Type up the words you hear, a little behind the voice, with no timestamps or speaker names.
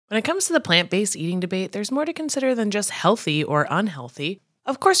When it comes to the plant-based eating debate, there's more to consider than just healthy or unhealthy.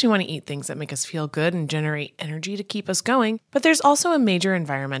 Of course, we want to eat things that make us feel good and generate energy to keep us going, but there's also a major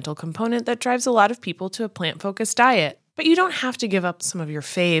environmental component that drives a lot of people to a plant-focused diet. But you don't have to give up some of your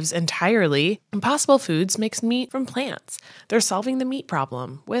faves entirely. Impossible Foods makes meat from plants. They're solving the meat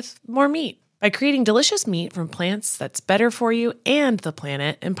problem with more meat. By creating delicious meat from plants that's better for you and the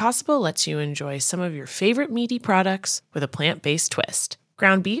planet, Impossible lets you enjoy some of your favorite meaty products with a plant-based twist.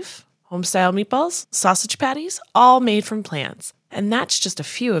 Ground beef, home-style meatballs, sausage patties, all made from plants. And that's just a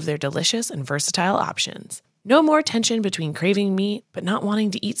few of their delicious and versatile options. No more tension between craving meat but not wanting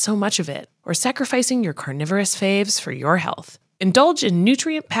to eat so much of it, or sacrificing your carnivorous faves for your health. Indulge in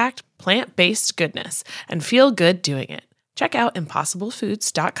nutrient-packed, plant-based goodness and feel good doing it. Check out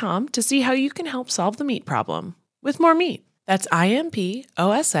impossiblefoods.com to see how you can help solve the meat problem with more meat. That's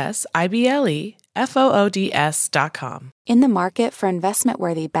IMPOSSIBLEFOODS.com. In the market for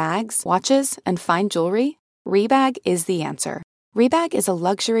investment-worthy bags, watches, and fine jewelry, Rebag is the answer. Rebag is a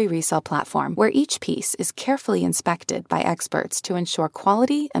luxury resale platform where each piece is carefully inspected by experts to ensure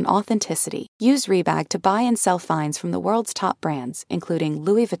quality and authenticity. Use Rebag to buy and sell finds from the world's top brands, including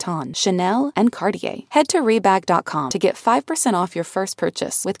Louis Vuitton, Chanel, and Cartier. Head to Rebag.com to get 5% off your first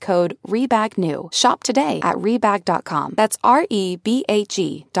purchase with code REBAGNEW. Shop today at Rebag.com. That's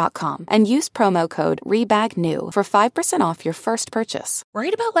REBAG.com. And use promo code REBAGNEW for 5% off your first purchase.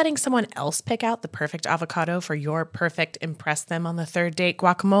 Worried about letting someone else pick out the perfect avocado for your perfect impress them on the third date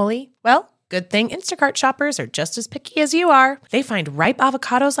guacamole? Well, good thing Instacart shoppers are just as picky as you are. They find ripe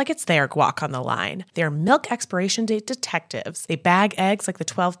avocados like it's their guac on the line. They're milk expiration date detectives. They bag eggs like the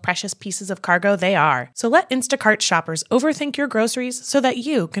 12 precious pieces of cargo they are. So let Instacart shoppers overthink your groceries so that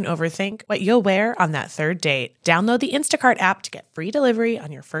you can overthink what you'll wear on that third date. Download the Instacart app to get free delivery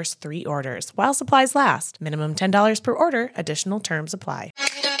on your first 3 orders while supplies last. Minimum $10 per order. Additional terms apply.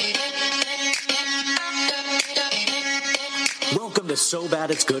 Welcome to So Bad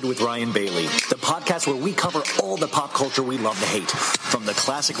It's Good with Ryan Bailey, the podcast where we cover all the pop culture we love to hate, from the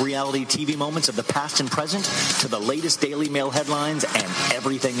classic reality TV moments of the past and present to the latest Daily Mail headlines and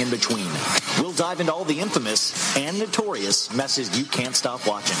everything in between. We'll dive into all the infamous and notorious messes you can't stop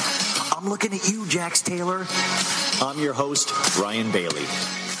watching. I'm looking at you, Jax Taylor. I'm your host, Ryan Bailey.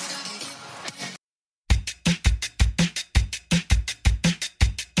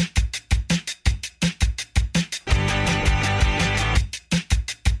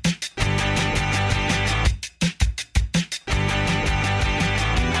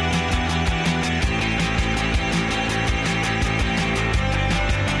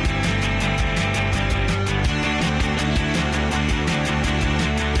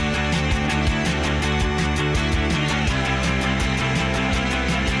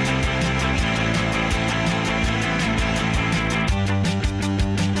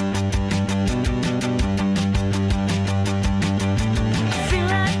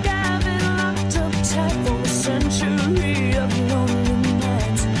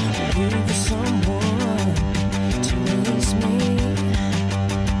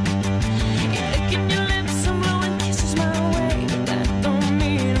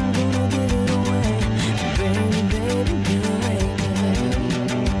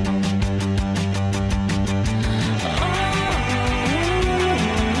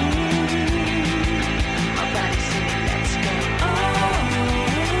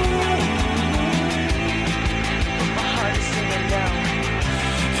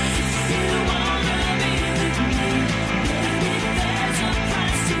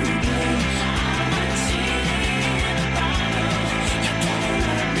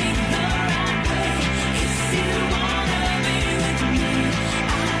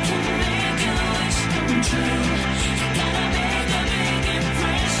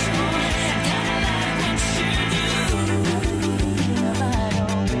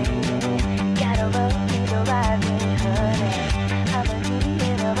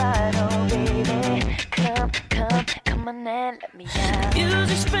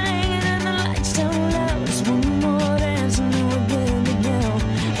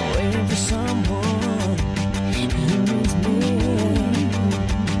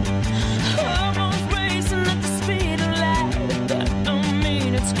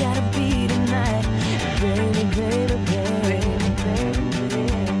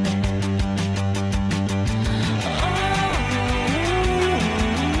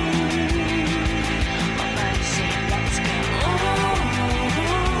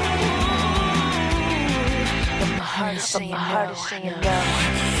 From my heart is singing no.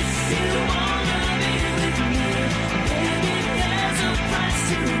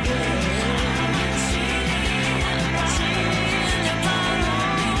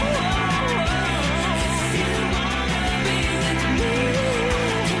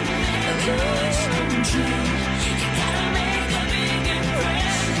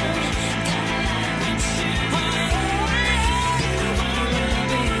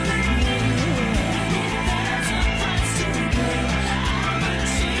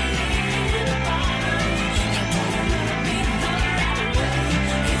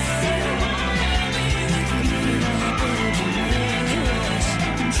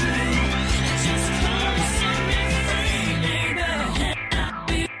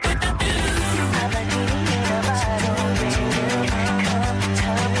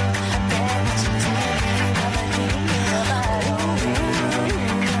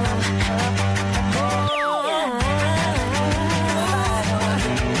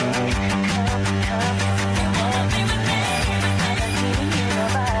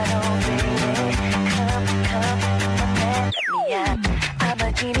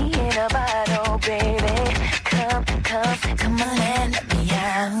 in a bottle, baby. Come on and let me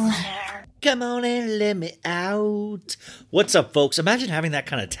out. Come on and let me out. What's up, folks? Imagine having that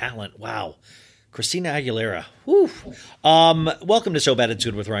kind of talent. Wow. Christina Aguilera. Whew. Welcome to So Bad It's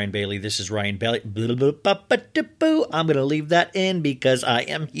Good with Ryan Bailey. This is Ryan Bailey. I'm going to leave that in because I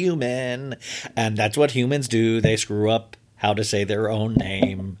am human. And that's what humans do. They screw up how to say their own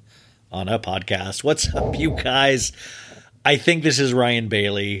name on a podcast. What's up, you guys? I think this is Ryan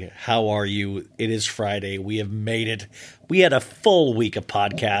Bailey. How are you? It is Friday. We have made it. We had a full week of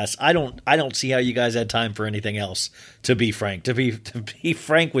podcasts. I don't see how you guys had time for anything else, to be frank. To be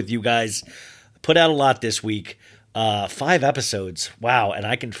frank with you guys, put out a lot this week. 5 episodes. Wow, and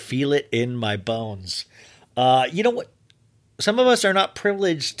I can feel it in my bones. You know what? Some of us are not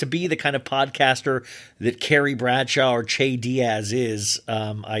privileged to be the kind of podcaster that Carrie Bradshaw or Che Diaz is.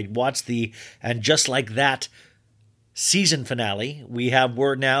 I watched the And Just Like That season finale. We have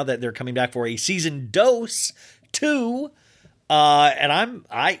word now that they're coming back for a season dose 2. And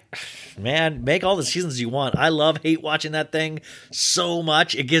man, make all the seasons you want. I hate watching that thing so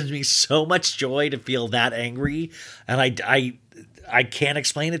much. It gives me so much joy to feel that angry. And I can't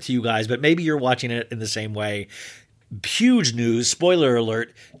explain it to you guys, but maybe you're watching it in the same way. Huge news, spoiler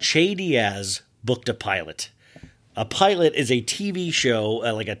alert, Che Diaz booked a pilot. A pilot is a TV show,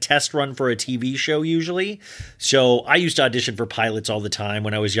 like a test run for a TV show usually. So I used to audition for pilots all the time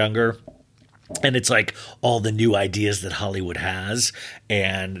when I was younger. And it's like all the new ideas that Hollywood has,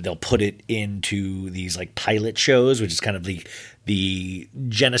 and they'll put it into these like pilot shows, which is kind of the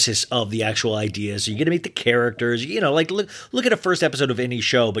genesis of the actual idea. So you get to meet the characters, like look at a first episode of any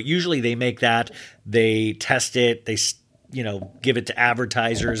show, but usually they make that, they test it, they give it to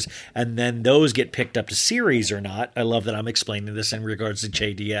advertisers, and then those get picked up to series or not. I love that I'm explaining this in regards to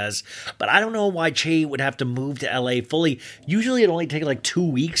Che Diaz, but I don't know why Che would have to move to LA fully. Usually it only takes like 2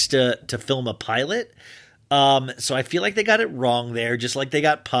 weeks to film a pilot. So I feel like they got it wrong there, just like they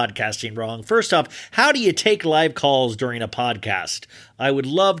got podcasting wrong. First off, how do you take live calls during a podcast? I would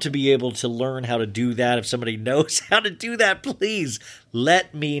love to be able to learn how to do that. If somebody knows how to do that, please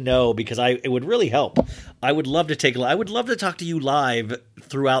let me know, because it would really help. I would love to talk to you live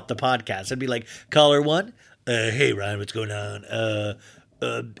throughout the podcast. I'd be like, caller 1, hey Ryan, what's going on?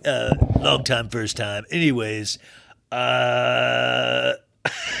 Long time, first time. Anyways,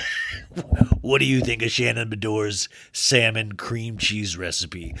 what do you think of Shannon Bedore's salmon cream cheese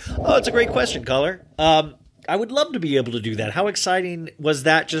recipe? Oh, it's a great question, caller. I would love to be able to do that. How exciting was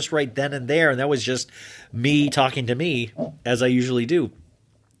that just right then and there? And that was just me talking to me, as I usually do.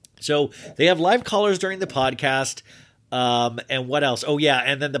 So they have live callers during the podcast. And what else? Oh, yeah.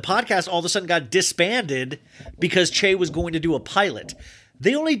 And then the podcast all of a sudden got disbanded because Che was going to do a pilot.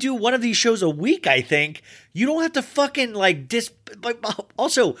 They only do one of these shows a week, I think. You don't have to fucking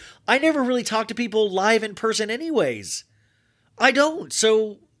Also, I never really talk to people live in person anyways. I don't.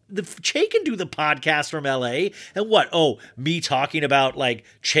 So Che can do the podcast from LA. And what? Oh, me talking about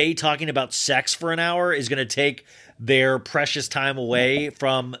Che talking about sex for an hour is going to take their precious time away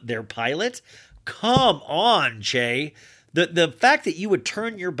from their pilot? Come on, Che. The fact that you would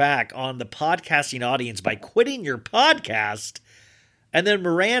turn your back on the podcasting audience by quitting your podcast. And then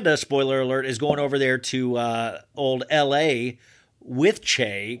Miranda, spoiler alert, is going over there to old L.A. with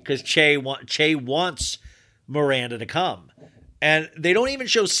Che, because Che wants Miranda to come. And they don't even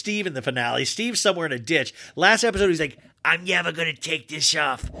show Steve in the finale. Steve's somewhere in a ditch. Last episode, he's like, I'm never going to take this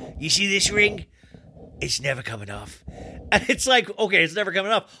off. You see this ring? It's never coming off. And it's like, okay, it's never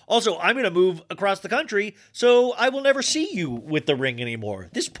coming off. Also, I'm going to move across the country, so I will never see you with the ring anymore.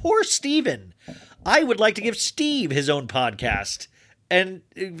 This poor Steven. I would like to give Steve his own podcast. And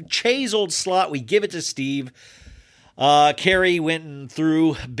Che's old slot, we give it to Steve. Carrie went and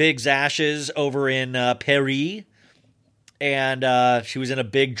threw Big's ashes over in Paris. And she was in a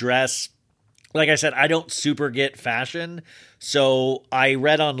big dress. Like I said, I don't super get fashion. So I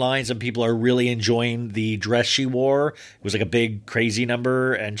read online some people are really enjoying the dress she wore. It was like a big, crazy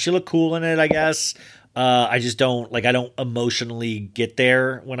number. And she looked cool in it, I guess. I just don't, I don't emotionally get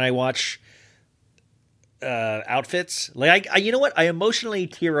there when I watch outfits. You know what? I emotionally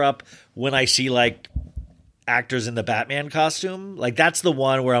tear up when I see actors in the Batman costume. That's the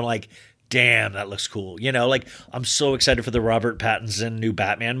one where I'm like, damn, that looks cool. I'm so excited for the Robert Pattinson new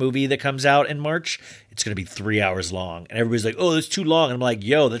Batman movie that comes out in March. It's going to be 3 hours long. And everybody's like, oh, that's too long. And I'm like,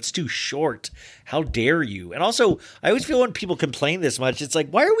 yo, that's too short. How dare you? And also, I always feel when people complain this much, it's like,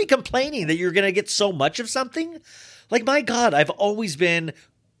 why are we complaining that you're going to get so much of something? My God, I've always been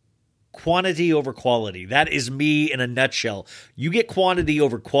quantity over quality. That is me in a nutshell. You get quantity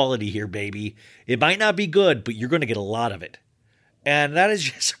over quality here, baby. It might not be good, but you're going to get a lot of it. And that is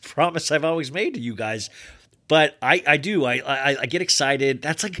just a promise I've always made to you guys. But I do. I get excited.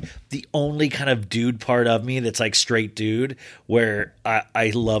 That's like the only kind of dude part of me that's like straight dude, where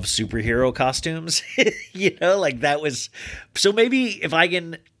I love superhero costumes. Like that was. So maybe if I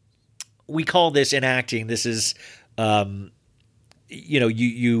can, we call this in acting. This is,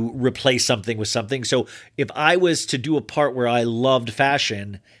 you replace something with something. So if I was to do a part where I loved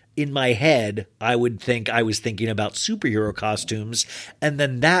fashion, in my head, I would think I was thinking about superhero costumes, and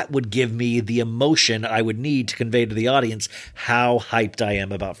then that would give me the emotion I would need to convey to the audience how hyped I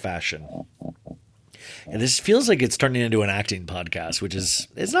am about fashion. And this feels like it's turning into an acting podcast, which is,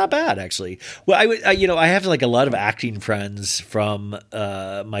 it's not bad actually. Well, I have like a lot of acting friends from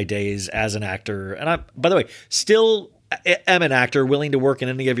my days as an actor, and I'm, by the way, still am an actor, willing to work in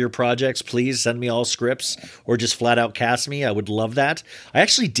any of your projects. Please send me all scripts or just flat out cast me. I would love that. I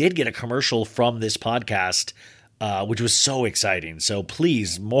actually did get a commercial from this podcast, which was so exciting. So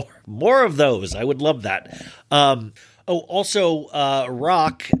please, more of those. I would love that. Also,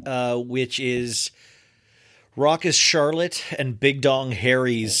 Rock, which is Rock is Charlotte and Big Dong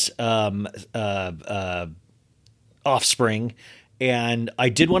Harry's offspring. And I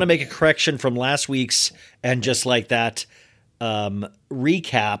did want to make a correction from last week's, and just like that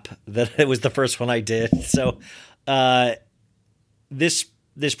recap, that it was the first one I did. So this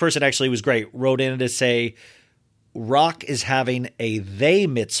person actually was great. Wrote in to say Rock is having a they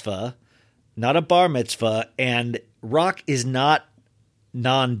mitzvah, not a bar mitzvah, and Rock is not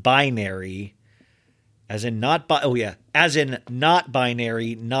non-binary, as in not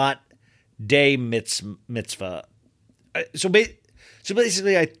binary, not day mitzvah. So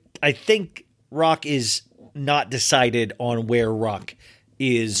basically, I think Rock is not decided on where Rock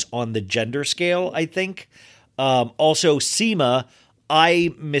is on the gender scale, I think. Also, Seema,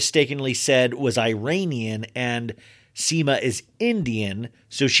 I mistakenly said was Iranian, and Seema is Indian,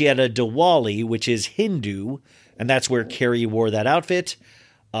 so she had a Diwali, which is Hindu, and that's where Carrie wore that outfit.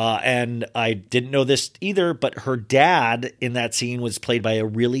 And I didn't know this either, but her dad in that scene was played by a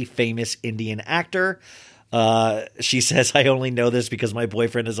really famous Indian actor. She says, I only know this because my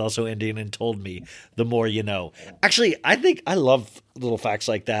boyfriend is also Indian and told me. The more you know. Actually, I think I love little facts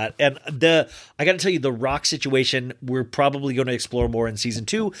like that. And I got to tell you, the Rock situation, we're probably going to explore more in season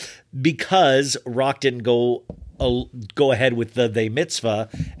 2, because Rock didn't go ahead with the they mitzvah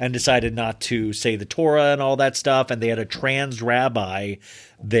and decided not to say the Torah and all that stuff. And they had a trans rabbi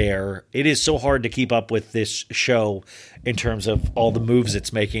there. It is so hard to keep up with this show in terms of all the moves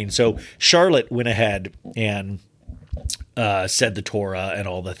it's making. So Charlotte went ahead and said the Torah and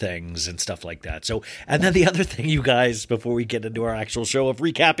all the things and stuff like that. So, and then the other thing, you guys, before we get into our actual show of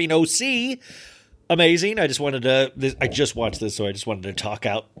recapping OC, amazing. I just watched this, so I just wanted to talk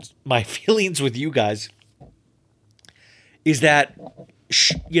out my feelings with you guys. Is that,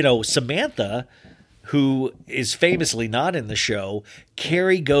 Samantha, who is famously not in the show,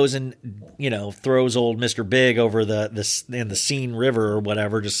 Carrie goes and, throws old Mr. Big over in the Seine River or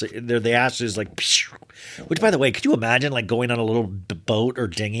whatever. Just there, the ashes like, which, by the way, could you imagine like going on a little boat or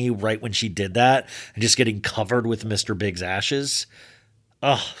dinghy right when she did that and just getting covered with Mr. Big's ashes?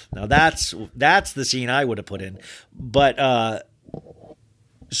 Oh, now that's the scene I would have put in. But,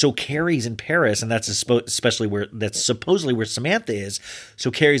 so Carrie's in Paris, and that's supposedly where Samantha is.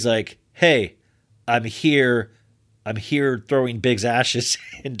 So Carrie's like, hey, I'm here throwing Big's ashes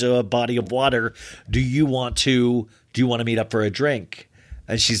into a body of water. Do you want to meet up for a drink?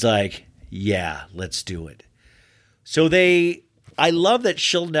 And she's like, yeah, let's do it. So I love that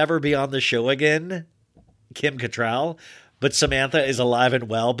she'll never be on the show again, Kim Cattrall, but Samantha is alive and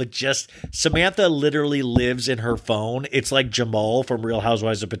well, but just Samantha literally lives in her phone. It's like Jamal from Real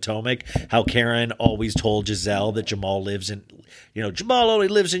Housewives of Potomac, how Karen always told Giselle that Jamal lives in, Jamal only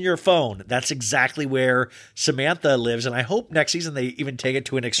lives in your phone. That's exactly where Samantha lives. And I hope next season they even take it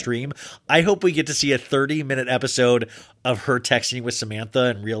to an extreme. I hope we get to see a 30-minute episode of her texting with Samantha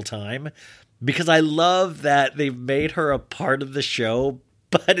in real time, because I love that they've made her a part of the show,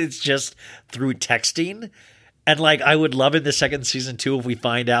 but it's just through texting. And like, I would love in the second season too if we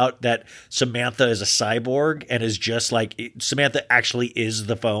find out that Samantha is a cyborg and is just like, Samantha actually is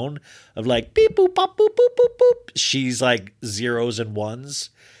the phone of like beep boop pop boop boop boop boop. She's like zeros and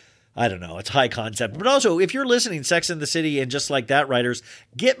ones. I don't know. It's high concept. But also, if you're listening, Sex and the City and Just Like That writers,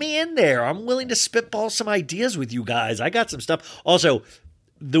 get me in there. I'm willing to spitball some ideas with you guys. I got some stuff. Also,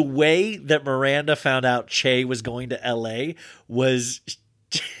 the way that Miranda found out Che was going to LA was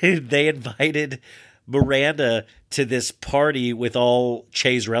they invited Miranda to this party with all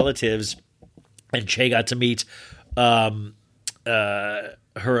Che's relatives, and Che got to meet her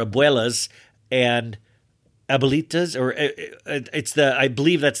abuelas, and abuelitas, or it's I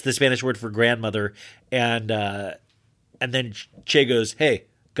believe that's the Spanish word for grandmother. And then Che goes, "Hey,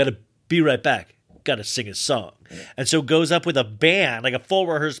 gotta be right back. Gotta sing a song." And so goes up with a band, like a full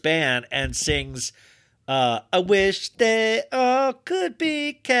rehearsed band, and sings, "I wish they all could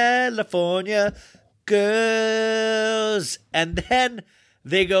be California girls." And then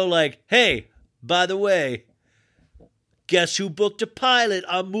they go like, "Hey, by the way, guess who booked a pilot?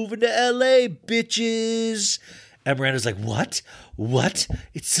 I'm moving to LA, bitches." And Miranda's like, "What? What?"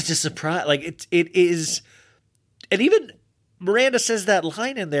 It's such a surprise. Like it is. And even Miranda says that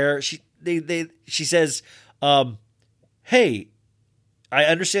line in there. She says, "Hey, I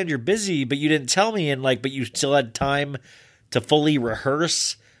understand you're busy, but you didn't tell me, and but you still had time to fully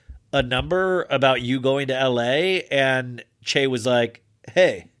rehearse a number about you going to LA." And Che was like,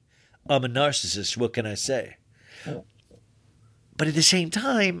 "Hey, I'm a narcissist. What can I say?" But at the same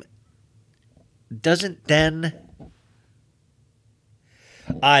time, doesn't then...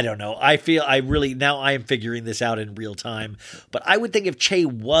 I don't know. I am figuring this out in real time. But I would think if Che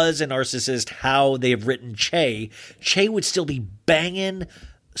was a narcissist, how they have written Che would still be banging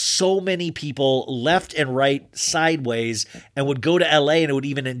so many people left and right, sideways, and would go to LA, and it would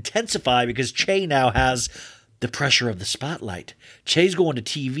even intensify because Che now has the pressure of the spotlight. Che's going to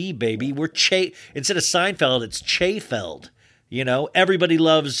TV, baby. We're Che. Instead of Seinfeld, it's Che-feld. You know, everybody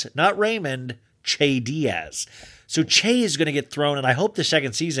loves not Raymond, Che Diaz. So Che is going to get thrown, and I hope the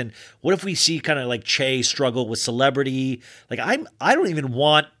second season, what if we see kind of like Che struggle with celebrity? Like I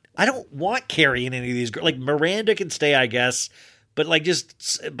don't want Carrie in any of these girls. Like Miranda can stay, I guess, but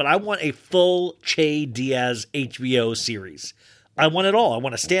but I want a full Che Diaz HBO series. I want it all. I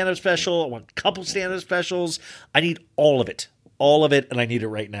want a stand-up special. I want a couple stand-up specials. I need all of it. All of it, and I need it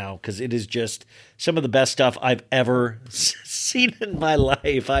right now because it is just some of the best stuff I've ever seen in my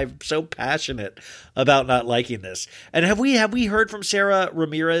life. I'm so passionate about not liking this. And have we heard from Sarah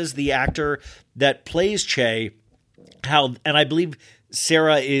Ramirez, the actor that plays Che, and I believe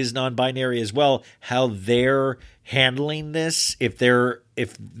Sarah is non-binary as well, how they're handling this, if they're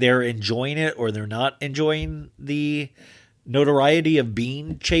enjoying it or they're not enjoying the notoriety of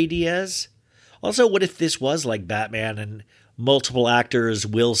being Che Diaz? Also, what if this was like Batman and multiple actors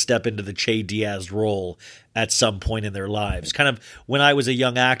will step into the Che Diaz role at some point in their lives? Kind of when I was a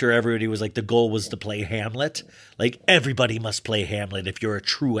young actor, everybody was like, the goal was to play Hamlet. Like everybody must play Hamlet if you're a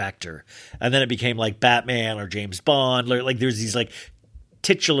true actor. And then it became like Batman or James Bond. Like there's these like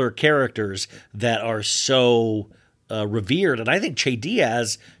titular characters that are so revered. And I think Che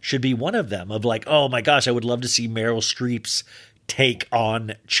Diaz should be one of them, of like, oh my gosh, I would love to see Meryl Streep's take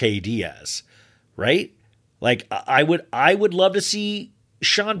on Che Diaz. Right? Like I would love to see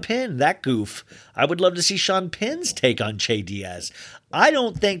Sean Penn, that goof. I would love to see Sean Penn's take on Che Diaz. I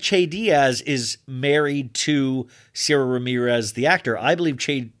don't think Che Diaz is married to Sarah Ramirez, the actor. I believe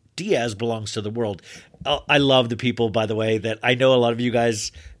Che Diaz belongs to the world. I love the people, by the way, that I know a lot of you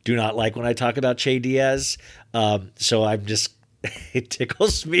guys do not like when I talk about Che Diaz. So I'm just, it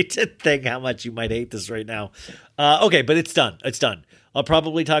tickles me to think how much you might hate this right now. Okay, but it's done. It's done. I'll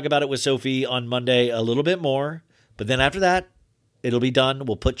probably talk about it with Sophie on Monday a little bit more, but then after that, it'll be done.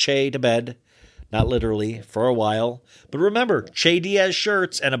 We'll put Che to bed, not literally, for a while. But remember, Che Diaz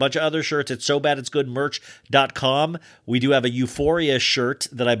shirts and a bunch of other shirts at SoBadIt'sGoodMerch.com. We do have a Euphoria shirt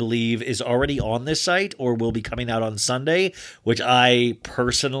that I believe is already on this site or will be coming out on Sunday, which I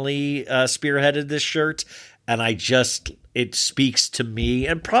personally spearheaded this shirt. And it speaks to me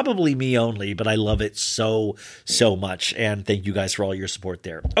and probably me only, but I love it so, so much. And thank you guys for all your support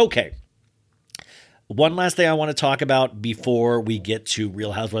there. Okay. One last thing I want to talk about before we get to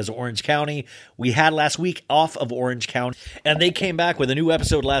Real Housewives of Orange County. We had last week off of Orange County, and they came back with a new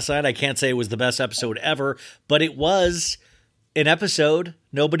episode last night. I can't say it was the best episode ever, but it was an episode.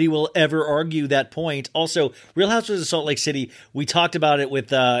 Nobody will ever argue that point. Also, Real Housewives of Salt Lake City, we talked about it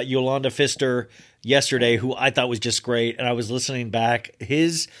with Yolanda Pfister yesterday, who I thought was just great, and I was listening back.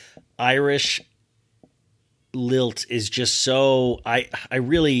 His Irish lilt is just so, I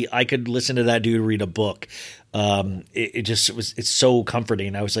could listen to that dude read a book. It's so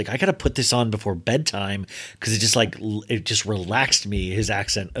comforting. I was like, I gotta put this on before bedtime because it just relaxed me, his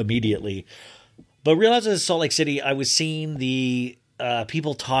accent immediately. But Real Housewives of Salt Lake City, I was seeing the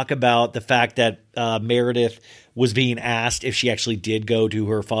people talk about the fact that Meredith was being asked if she actually did go to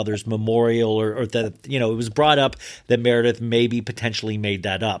her father's memorial, or that, it was brought up that Meredith maybe potentially made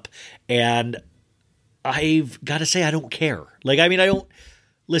that up. And I've got to say, I don't care. I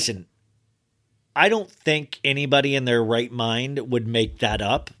don't think anybody in their right mind would make that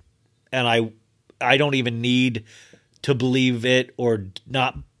up. And I don't even need to believe it or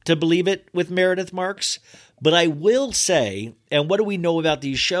not to believe it with Meredith Marks. But I will say, and what do we know about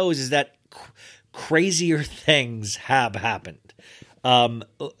these shows is that crazier things have happened.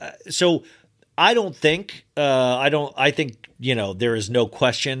 So I don't think, I think, there is no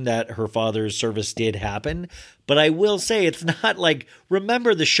question that her father's service did happen. But I will say it's not like,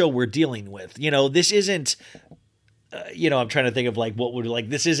 remember the show we're dealing with. This isn't, I'm trying to think of like what would like,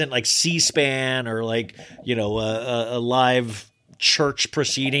 this isn't like C-SPAN or like, a live church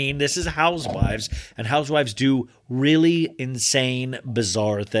proceeding. This is Housewives, and Housewives do really insane,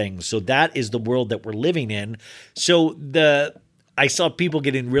 bizarre things. So that is the world that we're living in. So I saw people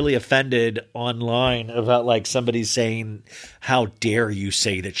getting really offended online about like somebody saying, how dare you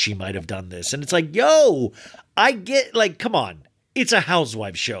say that she might have done this? And it's like, yo, I get like, come on. It's a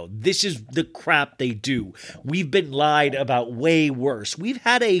Housewives show. This is the crap they do. We've been lied about way worse. We've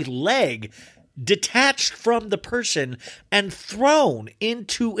had a leg detached from the person and thrown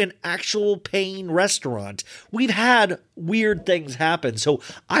into an actual paying restaurant. We've had weird things happen. So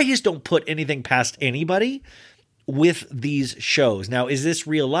I just don't put anything past anybody with these shows. Now, is this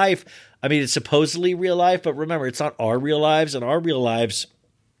real life? I mean, it's supposedly real life, but remember, it's not our real lives. And our real lives,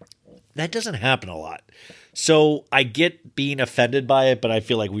 that doesn't happen a lot. So I get being offended by it, but I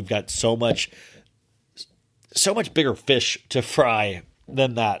feel like we've got so much bigger fish to fry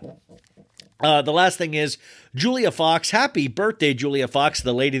than that. The last thing is Julia Fox. Happy birthday, Julia Fox.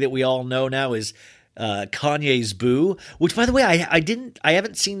 The lady that we all know now is Kanye's boo, which, by the way, I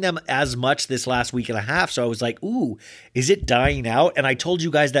haven't seen them as much this last week and a half. So I was like, ooh, is it dying out? And I told you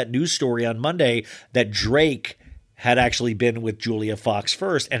guys that news story on Monday that Drake had actually been with Julia Fox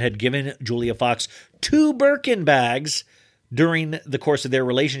first and had given Julia Fox 2 Birkin bags during the course of their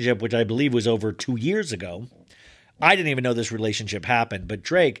relationship, which I believe was over 2 years ago. I didn't even know this relationship happened, but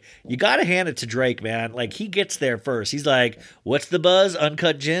Drake, you got to hand it to Drake, man. Like, he gets there first. He's like, what's the buzz?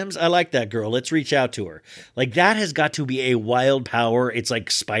 Uncut Gems? I like that girl. Let's reach out to her. Like, that has got to be a wild power. It's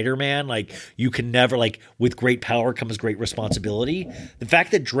like Spider-Man. Like, you can never, like, with great power comes great responsibility. The fact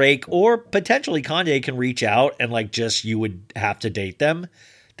that Drake or potentially Kanye can reach out and, like, just you would have to date them,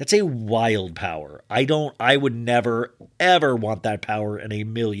 that's a wild power. I would never, ever want that power in a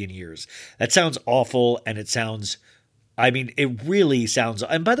million years. That sounds awful, and it sounds... it really sounds...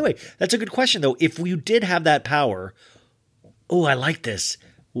 And by the way, that's a good question, though. If you did have that power... Oh, I like this.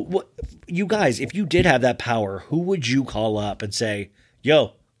 You guys, if you did have that power, who would you call up and say,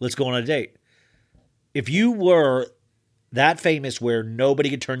 yo, let's go on a date? If you were that famous where nobody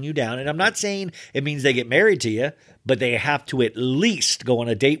could turn you down, and I'm not saying it means they get married to you, but they have to at least go on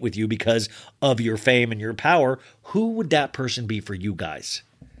a date with you because of your fame and your power, who would that person be for you guys?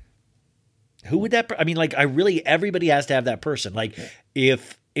 Who would that? Everybody has to have that person. Like,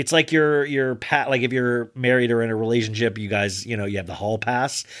 if it's like like if you're married or in a relationship, you guys, you have the hall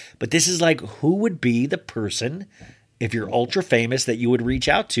pass. But this is like, who would be the person, if you're ultra famous, that you would reach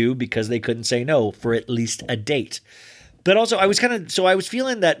out to because they couldn't say no for at least a date? But also, I was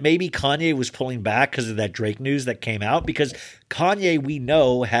feeling that maybe Kanye was pulling back because of that Drake news that came out, because Kanye, we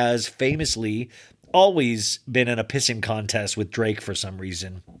know, has famously always been in a pissing contest with Drake for some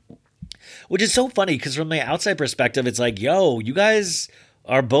reason. Which is so funny because from the outside perspective, it's like, yo, you guys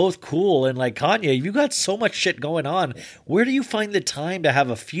are both cool. And like, Kanye, you got so much shit going on. Where do you find the time to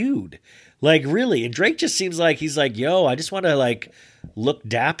have a feud? Like, really? And Drake just seems like he's like, yo, I just want to like look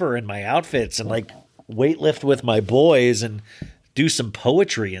dapper in my outfits and like weightlift with my boys and do some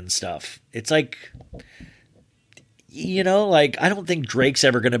poetry and stuff. It's like, like, I don't think Drake's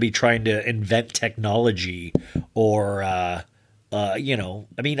ever going to be trying to invent technology or, I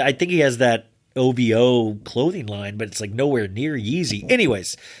think he has that OVO clothing line, but it's like nowhere near Yeezy.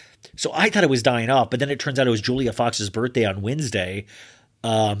 Anyways, so I thought it was dying off, but then it turns out it was Julia Fox's birthday on Wednesday.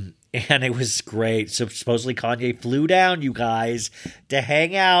 And it was great. So supposedly Kanye flew down, you guys, to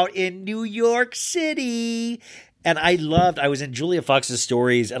hang out in New York City. And I was in Julia Fox's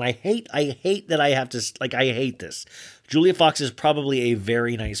stories, and I hate that I have to, like, I hate this. Julia Fox is probably a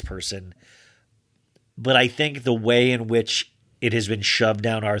very nice person, but I think the way in which it has been shoved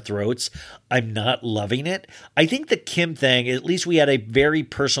down our throats, I'm not loving it. I think the Kim thing, at least we had a very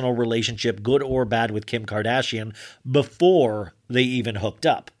personal relationship, good or bad, with Kim Kardashian before they even hooked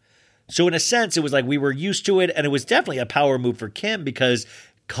up. So in a sense, it was like we were used to it, and it was definitely a power move for Kim because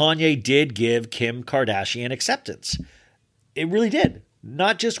Kanye did give Kim Kardashian acceptance. It really did.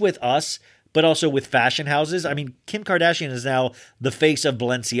 Not just with us, but also with fashion houses. I mean, Kim Kardashian is now the face of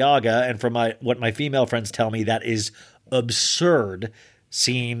Balenciaga, and from what my female friends tell me, that is absurd,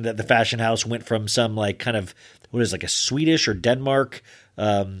 seeing that the fashion house went from some like kind of like a Swedish or Denmark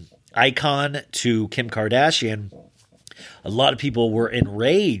icon to Kim Kardashian. A lot of people were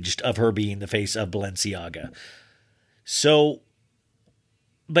enraged of her being the face of Balenciaga. So,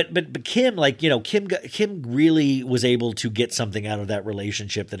 but Kim, Kim really was able to get something out of that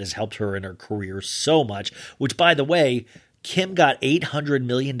relationship that has helped her in her career so much, which, by the way, Kim got $800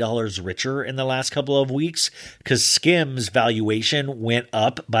 million richer in the last couple of weeks because Skim's valuation went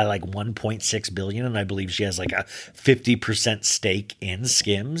up by like $1.6 billion. And I believe she has like a 50% stake in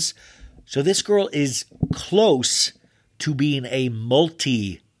Skims. So this girl is close to being a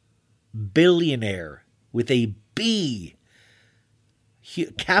multi-billionaire with a B,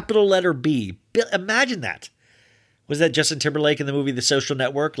 capital letter B. Imagine that. Was that Justin Timberlake in the movie The Social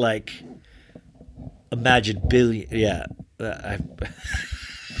Network? Like, imagine billion. Yeah.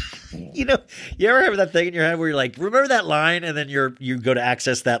 You ever have that thing in your head where you're like, remember that line? And then you go to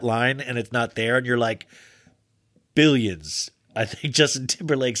access that line and it's not there. And you're like, billions. I think Justin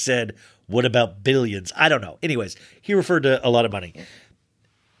Timberlake said, what about billions? I don't know. Anyways, he referred to a lot of money.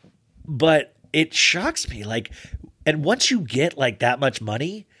 But it shocks me. Like, and once you get like that much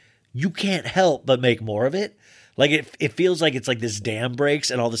money, you can't help but make more of it. Like it feels like it's like this dam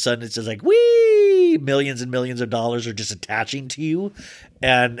breaks and all of a sudden it's just like, whee, millions and millions of dollars are just attaching to you.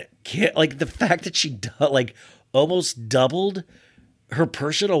 And like the fact that she like almost doubled her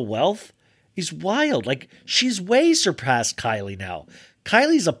personal wealth is wild. Like she's way surpassed Kylie now.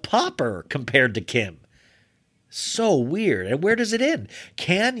 Kylie's a pauper compared to Kim. So weird. And where does it end?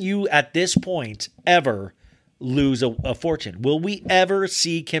 Can you at this point ever lose a fortune? Will we ever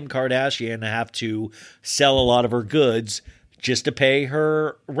see Kim Kardashian have to sell a lot of her goods just to pay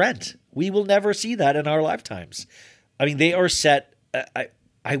her rent? We will never see that in our lifetimes. I mean, they are set.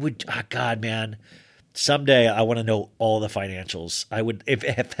 I would, oh God, man, someday I want to know all the financials. I would,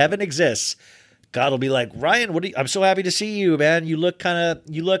 if heaven exists, God will be like, Ryan, I'm so happy to see you, man. You look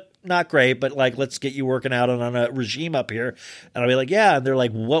not great, but like, let's get you working out on a regime up here. And I'll be like, yeah. And they're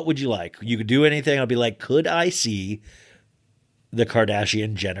like, what would you like? You could do anything. I'll be like, could I see the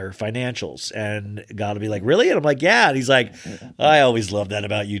Kardashian Jenner financials? And God will be like, really? And I'm like, yeah. And he's like, I always love that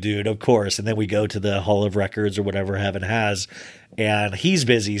about you, dude. Of course. And then we go to the Hall of Records or whatever heaven has, and he's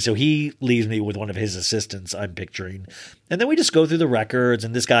busy. So he leaves me with one of his assistants, I'm picturing. And then we just go through the records,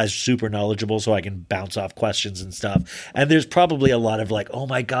 and this guy's super knowledgeable, so I can bounce off questions and stuff. And there's probably a lot of like, oh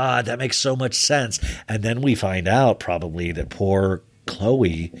my God, that makes so much sense. And then we find out probably that poor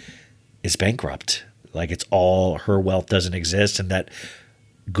Chloe is bankrupt. Like it's all, her wealth doesn't exist, and that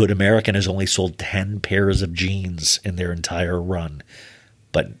Good American has only sold 10 pairs of jeans in their entire run.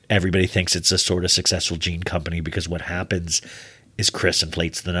 But everybody thinks it's a sort of successful jean company because what happens is Chris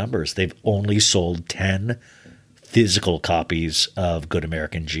inflates the numbers. They've only sold 10 physical copies of Good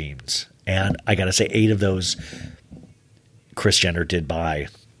American jeans. And I got to say, 8 of those Kris Jenner did buy,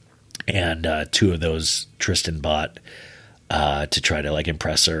 and 2 of those Tristan bought to try to like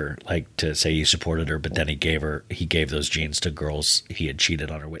impress her, like to say he supported her. But then he gave those jeans to girls he had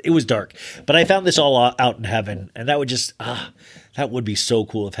cheated on her with. It was dark, but I found this all out in heaven, and that would just that would be so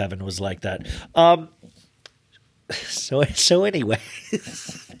cool if heaven was like that. So anyway,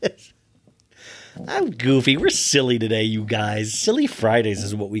 I'm goofy. We're silly today, you guys. Silly Fridays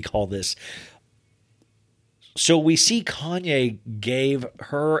is what we call this. So we see Kanye gave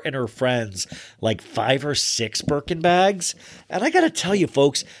her and her friends like 5 or 6 Birkin bags. And I got to tell you,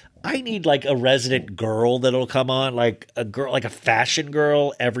 folks, I need like a resident girl that'll come on, like a girl, like a fashion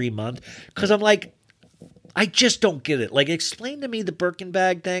girl every month. Because I'm like, I just don't get it. Like, explain to me the Birkin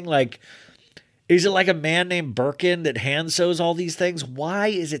bag thing. Like, is it like a man named Birkin that hand sews all these things? Why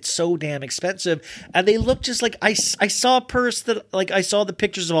is it so damn expensive? And they look just like, I saw a purse that, like, I saw the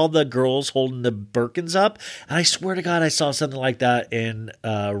pictures of all the girls holding the Birkins up. And I swear to God, I saw something like that in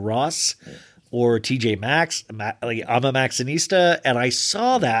Ross or TJ Maxx. Like, I'm a Maxxinista, and I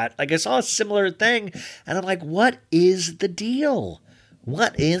saw that. Like, I saw a similar thing. And I'm like, what is the deal?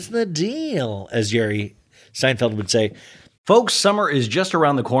 What is the deal? As Jerry Seinfeld would say. Folks, summer is just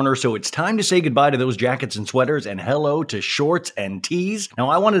around the corner, so it's time to say goodbye to those jackets and sweaters and hello to shorts and tees. Now,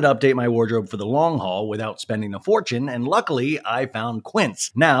 I wanted to update my wardrobe for the long haul without spending a fortune, and luckily, I found Quince.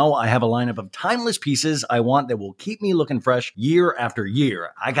 Now, I have a lineup of timeless pieces I want that will keep me looking fresh year after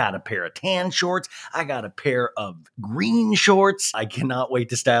year. I got a pair of tan shorts. I got a pair of green shorts. I cannot wait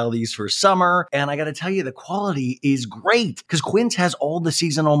to style these for summer, and I gotta tell you, the quality is great, because Quince has all the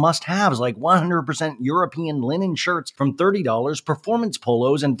seasonal must-haves, like 100% European linen shirts from $30, performance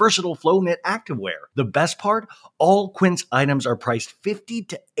polos, and versatile flow knit activewear. The best part? All Quince items are priced 50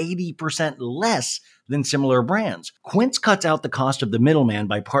 to 80% less than similar brands. Quince cuts out the cost of the middleman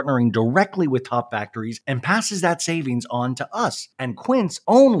by partnering directly with top factories and passes that savings on to us. And Quince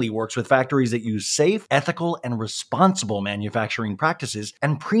only works with factories that use safe, ethical, and responsible manufacturing practices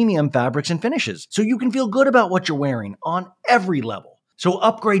and premium fabrics and finishes, so you can feel good about what you're wearing on every level. So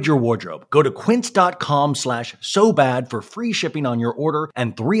upgrade your wardrobe. Go to quince.com/sobad for free shipping on your order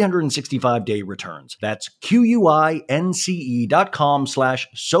and 365-day returns. That's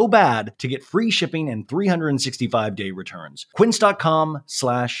QUINCE.com/sobad to get free shipping and 365-day returns.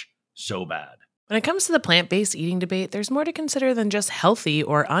 Quince.com/sobad. When it comes to the plant-based eating debate, there's more to consider than just healthy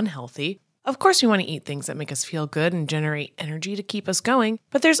or unhealthy. Of course, we want to eat things that make us feel good and generate energy to keep us going,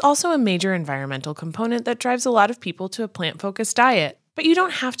 but there's also a major environmental component that drives a lot of people to a plant-focused diet. But you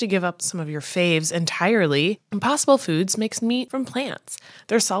don't have to give up some of your faves entirely. Impossible Foods makes meat from plants.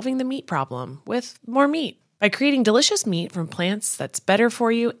 They're solving the meat problem with more meat. By creating delicious meat from plants that's better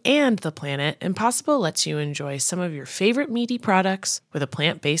for you and the planet, Impossible lets you enjoy some of your favorite meaty products with a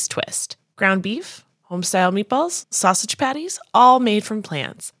plant-based twist. Ground beef, home-style meatballs, sausage patties, all made from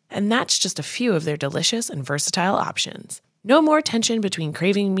plants. And that's just a few of their delicious and versatile options. No more tension between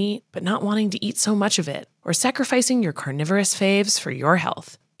craving meat but not wanting to eat so much of it, or sacrificing your carnivorous faves for your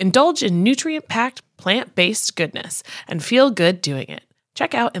health. Indulge in nutrient-packed, plant-based goodness and feel good doing it.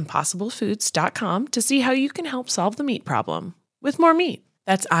 Check out impossiblefoods.com to see how you can help solve the meat problem with more meat.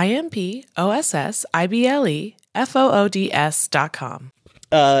 That's IMPOSSIBLEFOODS.com.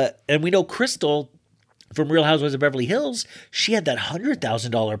 And we know Crystal from Real Housewives of Beverly Hills, she had that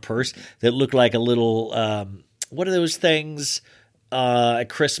 $100,000 purse that looked like a little, what are those things at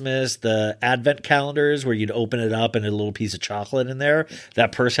Christmas, the advent calendars where you'd open it up and a little piece of chocolate in there.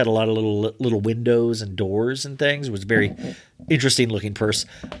 That purse had a lot of little windows and doors and things. It was a very interesting looking purse.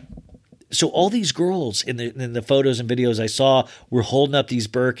 So all these girls in the photos and videos I saw were holding up these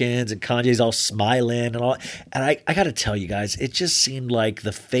Birkins, and Kanye's all smiling and all. And I got to tell you guys, it just seemed like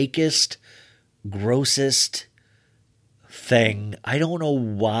the fakest, grossest thing. I don't know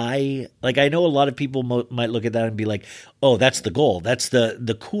why. Like, I know a lot of people might look at that and be like, "Oh, that's the goal. That's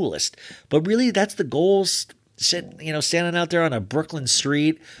the coolest." But really, that's the goal. Standing out there on a Brooklyn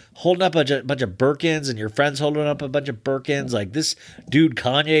street, holding up a bunch of Birkins, and your friends holding up a bunch of Birkins. Like, this dude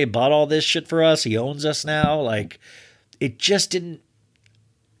Kanye bought all this shit for us. He owns us now. Like, it just didn't.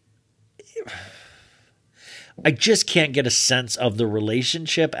 I just can't get a sense of the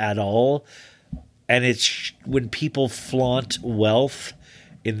relationship at all. And it's when people flaunt wealth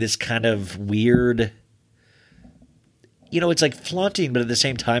in this kind of weird, it's like flaunting, but at the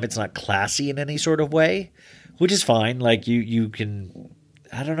same time, it's not classy in any sort of way, which is fine. Like you can,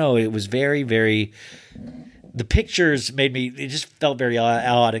 I don't know. It was very, very, the pictures it just felt very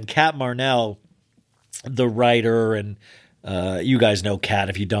odd. And Kat Marnell, the writer, and you guys know Kat,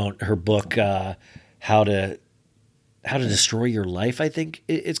 if you don't, her book, How to Destroy Your Life, I think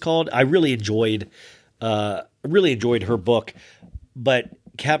it's called. I really enjoyed her book, but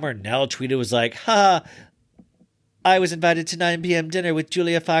Kat Marnell tweeted, was like, I was invited to 9 p.m. dinner with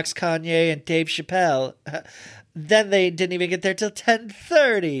Julia Fox, Kanye, and Dave Chappelle. Then they didn't even get there till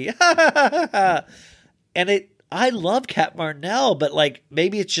 10:30. And I love Kat Marnell, but like,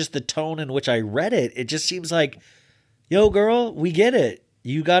 maybe it's just the tone in which I read it. It just seems like, yo, girl, we get it.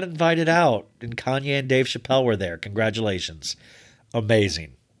 You got invited out, and Kanye and Dave Chappelle were there. Congratulations.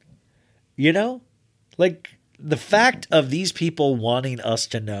 Amazing. Like, the fact of these people wanting us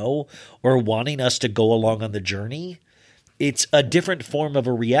to know or wanting us to go along on the journey, it's a different form of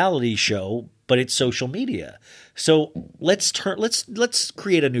a reality show, but it's social media. So let's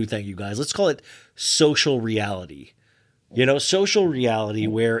create a new thing, you guys. Let's call it social reality. Social reality,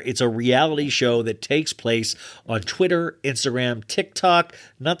 where it's a reality show that takes place on Twitter, Instagram, TikTok,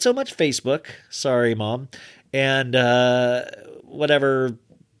 not so much Facebook. Sorry, Mom. And whatever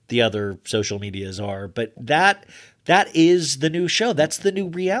the other social medias are. But that is the new show. That's the new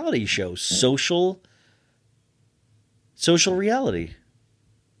reality show. Social reality.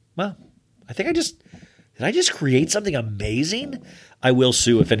 Well, I think did I just create something amazing? I will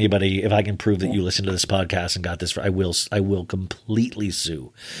sue if I can prove that you listened to this podcast and got this. I will completely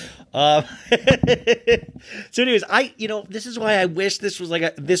sue. So anyways, this is why I wish this was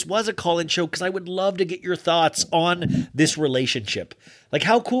a call-in show, because I would love to get your thoughts on this relationship. Like,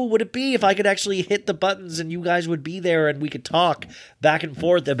 how cool would it be if I could actually hit the buttons and you guys would be there and we could talk back and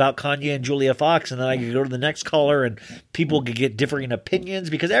forth about Kanye and Julia Fox, and then I could go to the next caller and people could get differing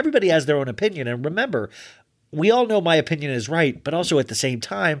opinions, because everybody has their own opinion. And remember, we all know my opinion is right, but also at the same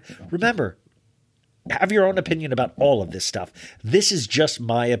time, remember, have your own opinion about all of this stuff. This is just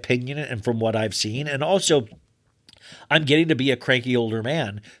my opinion and from what I've seen. And also, I'm getting to be a cranky older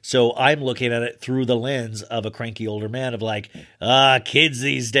man. So I'm looking at it through the lens of a cranky older man of like, kids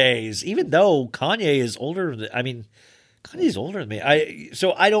these days, even though Kanye is older. Kanye's older than me.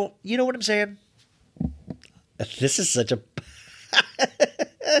 I don't, you know what I'm saying? This is such a,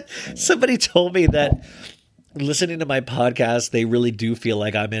 somebody told me that listening to my podcast, they really do feel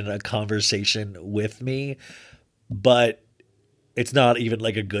like I'm in a conversation with me, but it's not even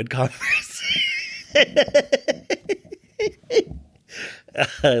like a good conversation.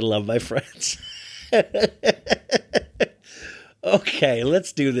 I love my friends. Okay,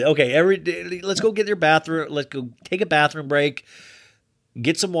 let's do this. Okay, let's go get your bathroom. Let's go take a bathroom break.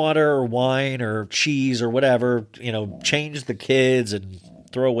 Get some water or wine or cheese or whatever. Change the kids and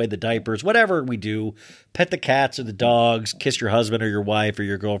throw away the diapers. Whatever we do, pet the cats or the dogs. Kiss your husband or your wife or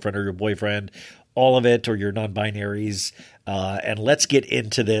your girlfriend or your boyfriend. All of it, or your non-binaries, and let's get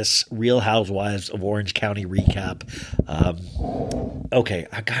into this Real Housewives of Orange County recap. Okay,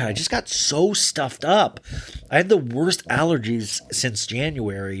 God, I just got so stuffed up. I had the worst allergies since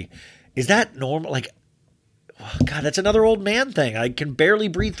January. Is that normal? Like, oh God, that's another old man thing. I can barely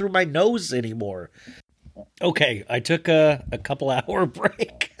breathe through my nose anymore. Okay, I took a couple hour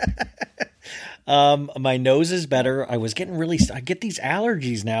break. My nose is better. I get these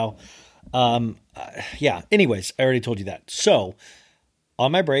allergies now. Yeah. Anyways, I already told you that. So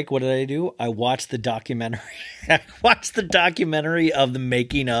on my break, what did I do? I watched the documentary. I watched the documentary of the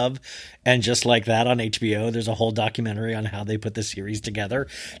making of, and Just Like That on HBO. There's a whole documentary on how they put the series together.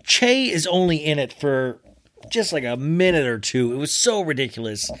 Che is only in it for just like a minute or two. It was so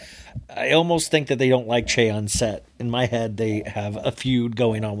ridiculous. I almost think that they don't like Che on set. In my head, they have a feud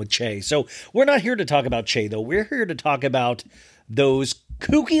going on with Che. So we're not here to talk about Che, though. We're here to talk about those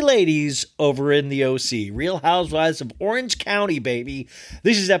kooky ladies over in the OC. Real Housewives of Orange County, baby.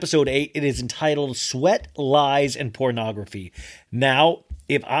 This is episode 8. It is entitled Sweat, Lies, and Pornography. Now,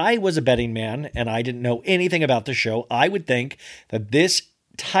 if I was a betting man and I didn't know anything about the show, I would think that this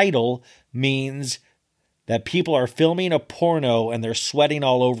title means that people are filming a porno and they're sweating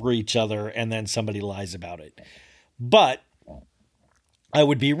all over each other and then somebody lies about it. But I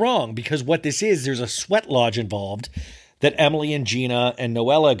would be wrong, because what this is, there's a sweat lodge involved that Emily and Gina and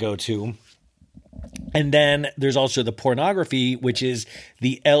Noella go to. And then there's also the pornography, which is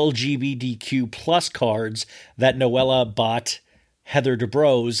the LGBTQ plus cards that Noella bought Heather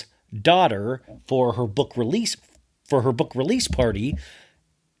Dubrow's daughter for her book release party.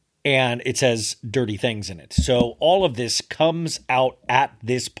 And it says dirty things in it. So all of this comes out at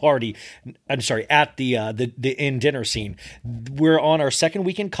this party. I'm sorry, at the in dinner scene. We're on our second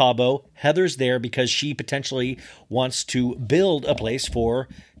week in Cabo. Heather's there because she potentially wants to build a place for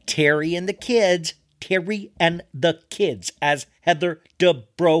Terry and the kids. Terry and the kids, as Heather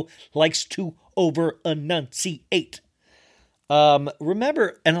Dubrow likes to over-enunciate.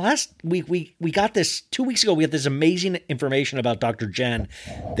 Remember, and last week we got this 2 weeks ago. We had this amazing information about Dr. Jen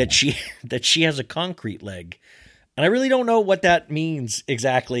that she has a concrete leg, and I really don't know what that means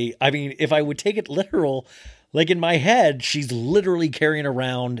exactly. I mean, if I would take it literal, like in my head, she's literally carrying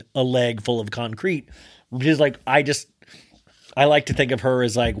around a leg full of concrete, which is like I like to think of her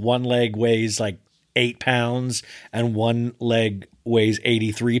as like one leg weighs like 8 pounds and one leg weighs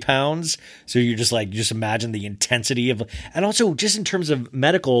 83 pounds. So you're just imagine the intensity of, and also just in terms of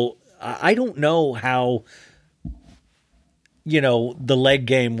medical, I don't know how, the leg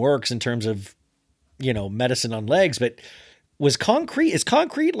game works in terms of, medicine on legs, but is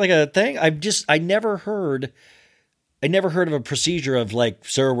concrete like a thing? I never heard of a procedure of like,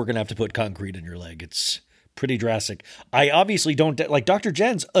 sir, we're going to have to put concrete in your leg. It's pretty drastic. I obviously don't like Dr.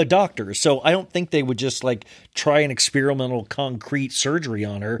 Jen's a doctor, so I don't think they would just like try an experimental concrete surgery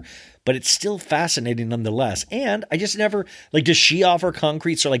on her, but it's still fascinating nonetheless. And I just never like, does she offer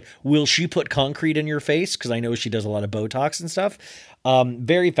concrete? So like, will she put concrete in your face? Cause I know she does a lot of Botox and stuff.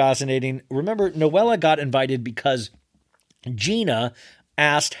 Very fascinating. Remember, Noella got invited because Gina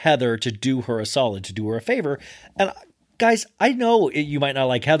asked Heather to do her a solid, to do her a favor. And guys, I know you might not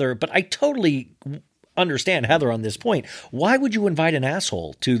like Heather, but I totally understand Heather on this point. Why would you invite an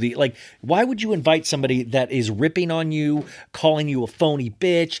asshole to why would you invite somebody that is ripping on you, calling you a phony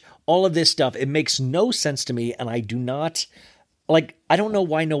bitch, all of this stuff? It makes no sense to me. And I do not I don't know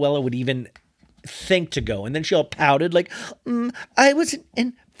why Noella would even think to go. And then she all pouted like, I wasn't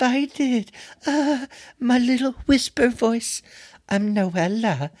invited. My little whisper voice. I'm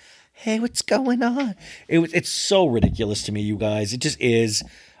Noella. Hey, what's going on? It's so ridiculous to me, you guys. It just is.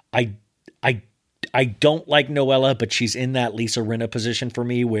 I don't like Noella, but she's in that Lisa Rinna position for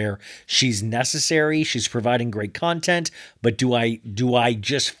me where she's necessary. She's providing great content. But do I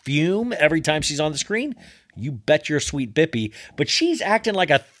just fume every time she's on the screen? You bet your sweet bippy. But she's acting like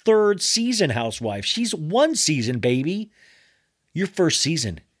a third season housewife. She's one season, baby. Your first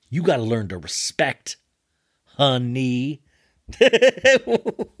season. You got to learn to respect, honey.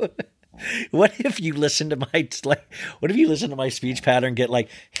 What if you listen to my speech pattern and get like,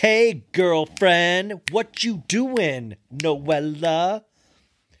 hey, girlfriend, what you doing, Noella?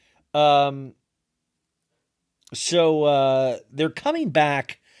 So they're coming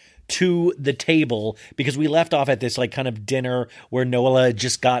back to the table because we left off at this like kind of dinner where Noella had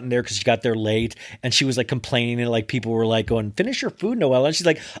just gotten there because she got there late and she was like complaining and like people were like going, finish your food, Noella. And she's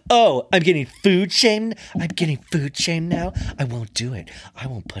like, oh, I'm getting food shamed. I'm getting food shamed now. I won't do it. I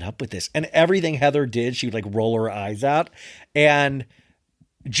won't put up with this. And everything Heather did, she would like roll her eyes out. And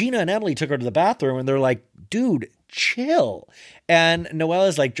Gina and Emily took her to the bathroom and they're like, dude, chill. And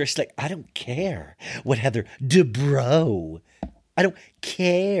Noella's like, just like, I don't care what Heather DeBro. I don't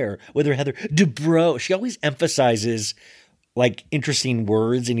care whether Heather DeBro. She always emphasizes like interesting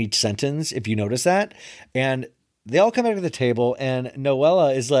words in each sentence, if you notice that. And they all come back to the table and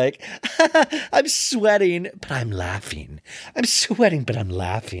Noella is like, I'm sweating, but I'm laughing. I'm sweating, but I'm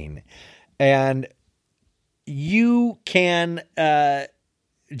laughing. And you can,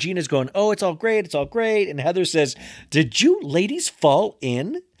 Gina's going, oh, it's all great. It's all great. And Heather says, did you ladies fall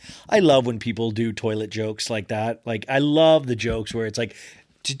in? I love when people do toilet jokes like that. Like, I love the jokes where it's like,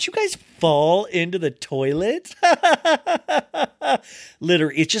 did you guys fall into the toilet?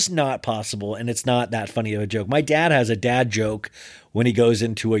 Literally, it's just not possible. And it's not that funny of a joke. My dad has a dad joke when he goes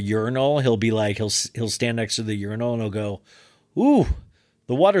into a urinal. He'll be like, he'll stand next to the urinal and he'll go, ooh,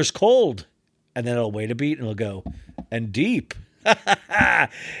 the water's cold. And then he'll wait a beat and he'll go, and deep.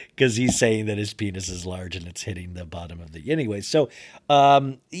 Because he's saying that his penis is large and it's hitting the bottom of the... Anyway, so,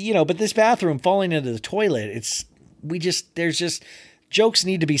 but this bathroom falling into the toilet, there's just... Jokes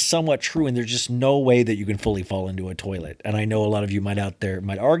need to be somewhat true, and there's just no way that you can fully fall into a toilet. And I know a lot of you might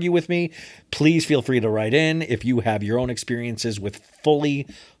argue with me. Please feel free to write in if you have your own experiences with fully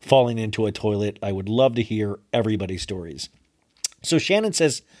falling into a toilet. I would love to hear everybody's stories. So Shannon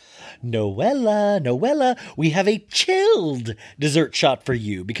says, Noella, we have a chilled dessert shot for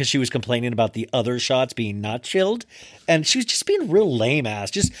you, because she was complaining about the other shots being not chilled. And she was just being real lame ass.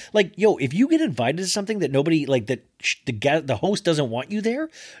 Just like, yo, if you get invited to something that nobody, like that the host doesn't want you there,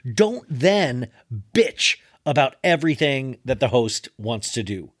 don't then bitch about everything that the host wants to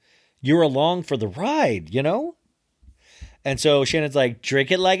do. You're along for the ride, you know? And so Shannon's like,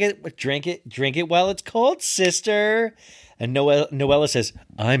 drink it while it's cold, sister. And Noella says,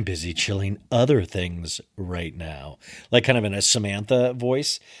 I'm busy chilling other things right now. Like kind of in a Samantha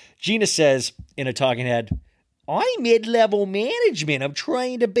voice. Gina says in a talking head, I'm mid-level management. I'm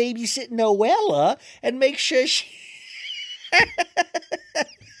trying to babysit Noella and make sure she...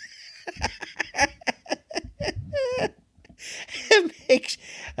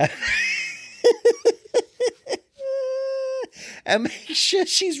 and make sure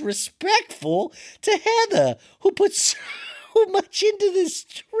she's respectful to Heather, who puts so much into this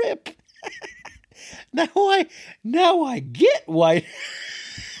trip. Now I get why.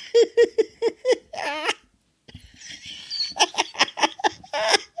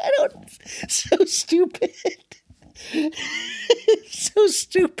 So stupid. So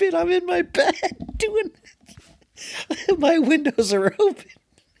stupid. I'm in my bed doing this. My windows are open.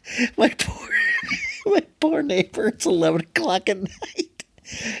 My poor neighbor. It's 11 o'clock at night.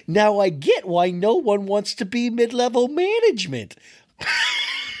 Now I get why no one wants to be mid-level management.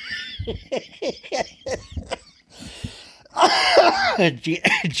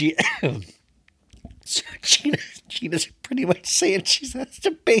 So Gina's pretty much saying she has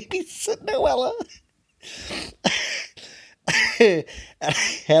to babysit Noella.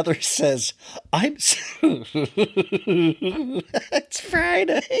 Heather says, it's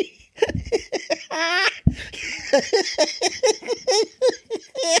Friday.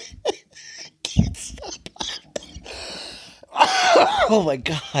 Can't stop. Oh my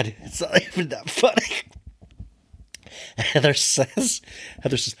God, it's not even that funny. Heather says,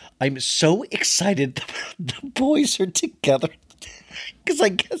 I'm so excited the boys are together. Because I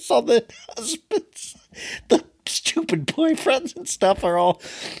guess all the husbands, the stupid boyfriends and stuff are all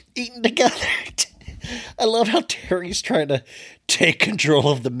eating together. I love how Terry's trying to take control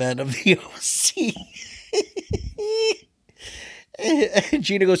of the men of the OC. And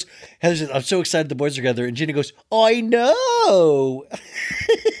Gina goes, Heather says, I'm so excited the boys are together. And Gina goes, I know.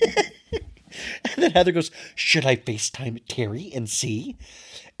 And then Heather goes, should I FaceTime Terry and see?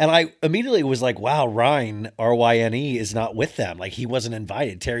 And I immediately was like, wow, Ryan, R-Y-N-E, is not with them. Like, he wasn't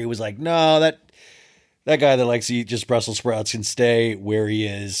invited. Terry was like, no, that guy that likes to eat just Brussels sprouts can stay where he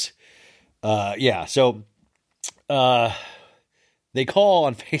is. Yeah, so they call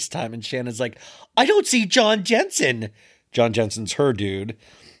on FaceTime and Shannon's like, I don't see John Jensen. John Jensen's her dude.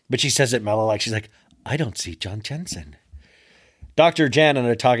 But she says it mellow, like she's like, I don't see John Jensen. Dr. Jen on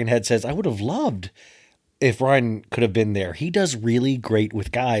a talking head says, I would have loved if Ryan could have been there. He does really great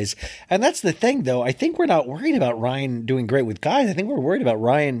with guys. And that's the thing, though. I think we're not worried about Ryan doing great with guys. I think we're worried about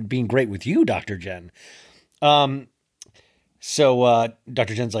Ryan being great with you, Dr. Jen. So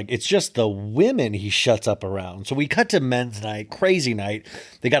Dr. Jen's like, it's just the women he shuts up around. So we cut to men's night, crazy night.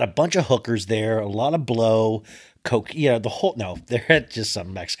 They got a bunch of hookers there, a lot of blow, coke, they're at just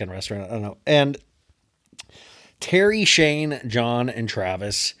some Mexican restaurant. I don't know. And Terry, Shane, John, and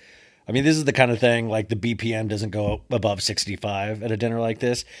Travis. I mean, this is the kind of thing, like the BPM doesn't go above 65 at a dinner like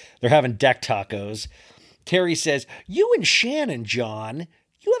this. They're having deck tacos. Terry says, you and Shannon, John,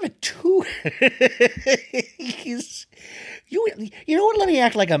 you have a two. You know what? Let me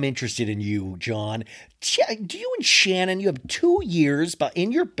act like I'm interested in you, John. Do you and Shannon, you have 2 years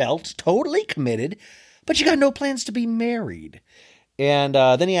in your belt, totally committed, but you got no plans to be married. And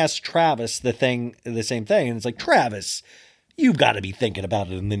then he asks Travis the same thing. And it's like, Travis, you've got to be thinking about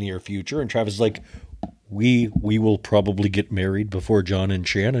it in the near future. And Travis is like, we will probably get married before John and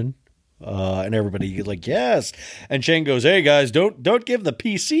Shannon. And everybody is like, yes. And Shane goes, hey guys, don't give the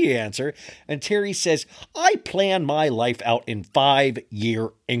PC answer. And Terry says, I plan my life out in 5-year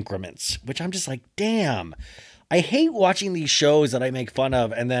increments, which I'm just like, damn. I hate watching these shows that I make fun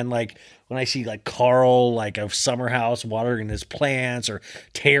of. And then like when I see like Carl, like a summer house watering his plants, or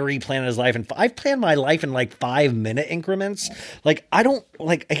Terry planning his life. And I've planned my life in like 5-minute increments. Like, I don't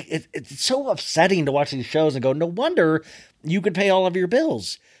like, it's so upsetting to watch these shows and go, no wonder you could pay all of your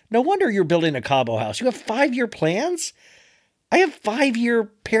bills. No wonder you're building a Cabo house. You have 5-year plans? I have 5-year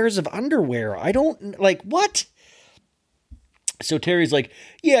pairs of underwear. I don't like what? So Terry's like,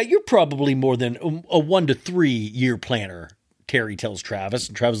 yeah, you're probably more than a 1 to 3 year planner, Terry tells Travis.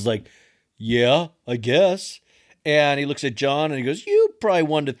 And Travis is like, yeah, I guess. And he looks at John and he goes, you probably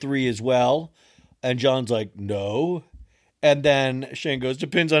 1 to 3 as well. And John's like, no. And then Shane goes,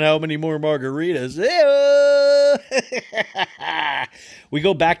 depends on how many more margaritas. We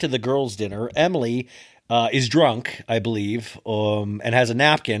go back to the girls' dinner. Emily is drunk, I believe, and has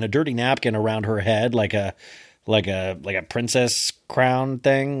a dirty napkin around her head, like a princess crown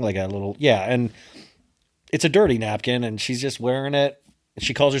thing, like a little, yeah. And it's a dirty napkin and she's just wearing it.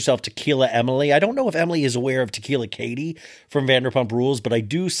 She calls herself Tequila Emily. I don't know if Emily is aware of Tequila Katie from Vanderpump Rules, but I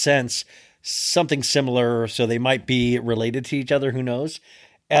do sense something similar. So they might be related to each other. Who knows?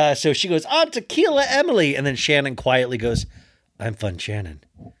 So she goes, I'm Tequila Emily. And then Shannon quietly goes, I'm Fun Shannon.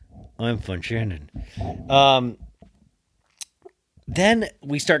 I'm Fun Shannon. Then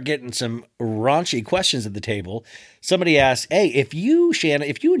we start getting some raunchy questions at the table. Somebody asks, hey, if you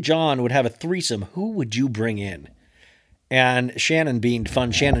and John would have a threesome, who would you bring in? And Shannon, being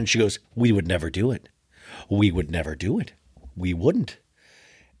Fun Shannon, she goes, we would never do it. We would never do it. We wouldn't.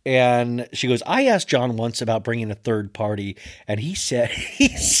 And she goes, I asked John once about bringing a third party, and he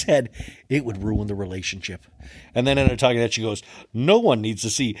said it would ruin the relationship. And then in her talking that, she goes, no one needs to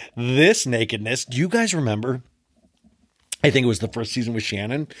see this nakedness. Do you guys remember? I think it was the first season with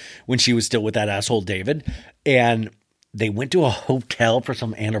Shannon when she was still with that asshole David, and they went to a hotel for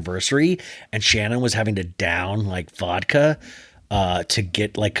some anniversary, and Shannon was having to down like vodka to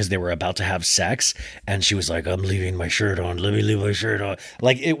get like, cause they were about to have sex. And she was like, I'm leaving my shirt on. Let me leave my shirt on.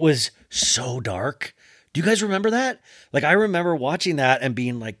 Like, it was so dark. Do you guys remember that? Like, I remember watching that and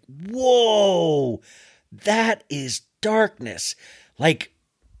being like, whoa, that is darkness. Like,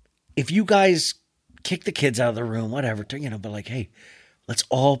 if you guys kick the kids out of the room, whatever, but like, hey, let's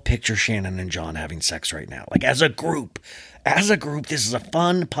all picture Shannon and John having sex right now. Like, as a group, this is a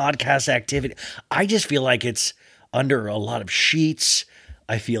fun podcast activity. I just feel like it's under a lot of sheets.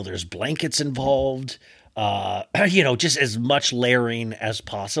 I feel there's blankets involved, just as much layering as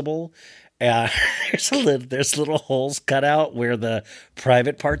possible. There's little holes cut out where the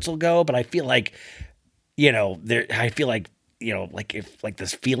private parts will go. But I feel like, if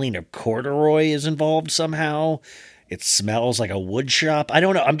this feeling of corduroy is involved somehow, it smells like a wood shop. I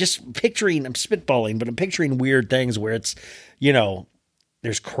don't know. I'm spitballing, but I'm picturing weird things where it's,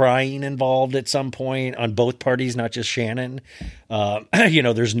 there's crying involved at some point on both parties, not just Shannon.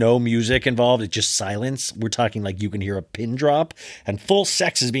 There's no music involved. It's just silence. We're talking like you can hear a pin drop and full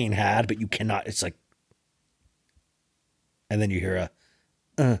sex is being had, but you cannot. It's like, and then you hear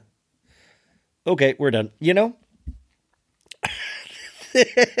okay, we're done.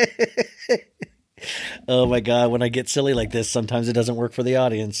 Oh my God. When I get silly like this, sometimes it doesn't work for the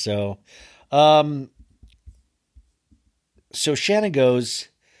audience. So Shannon goes,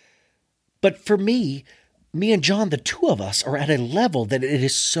 but for me, me and John, the two of us, are at a level that it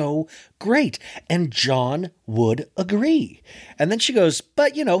is so great. And John would agree. And then she goes,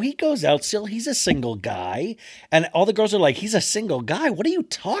 but, he goes out still. He's a single guy. And all the girls are like, he's a single guy. What are you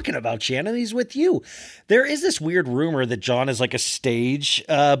talking about, Shannon? He's with you. There is this weird rumor that John is like a stage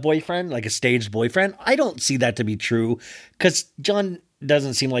boyfriend, like a staged boyfriend. I don't see that to be true because John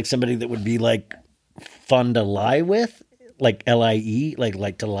doesn't seem like somebody that would be like fun to lie with. Like LIE,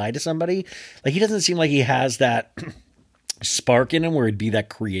 like to lie to somebody. Like he doesn't seem like he has that spark in him where he'd be that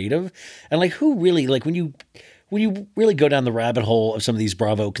creative. And like who really, like when you really go down the rabbit hole of some of these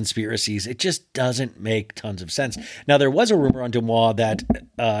Bravo conspiracies, it just doesn't make tons of sense. Now there was a rumor on Demois that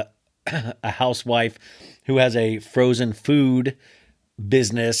a housewife who has a frozen food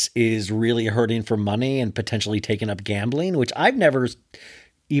business is really hurting for money and potentially taking up gambling, which I've never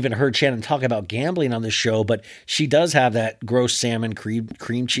even heard Shannon talk about gambling on this show, but she does have that gross salmon,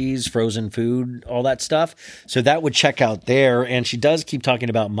 cream cheese, frozen food, all that stuff. So that would check out there. And she does keep talking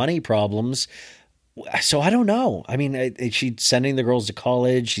about money problems. So I don't know. I mean, she's sending the girls to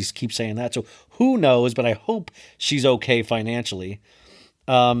college. She keeps saying that. So who knows, but I hope she's okay financially.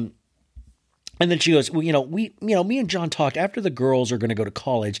 And then she goes, well, me and John talked after the girls are going to go to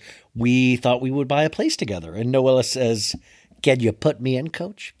college. We thought we would buy a place together. And Noella says, can you put me in,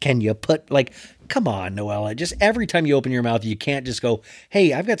 coach? Can you come on, Noella. Just every time you open your mouth, you can't just go,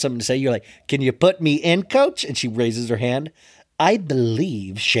 hey, I've got something to say. You're like, can you put me in, coach? And she raises her hand. I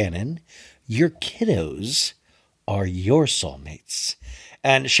believe, Shannon, your kiddos are your soulmates.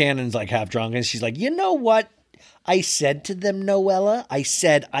 And Shannon's like half drunk and she's like, you know what I said to them, Noella? I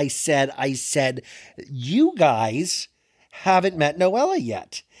said, you guys haven't met Noella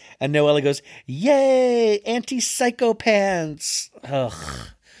yet. And Noella goes, yay, anti-psychopaths. Ugh.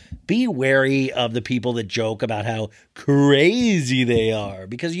 Be wary of the people that joke about how crazy they are,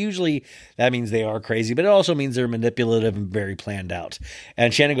 because usually that means they are crazy, but it also means they're manipulative and very planned out.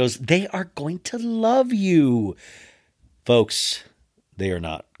 And Shannon goes, they are going to love you. Folks, they are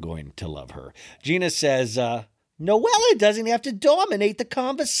not going to love her. Gina says, Noella doesn't have to dominate the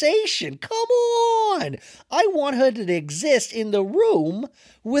conversation. Come on. I want her to exist in the room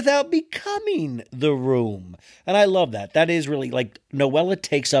without becoming the room. And I love that. That is really like Noella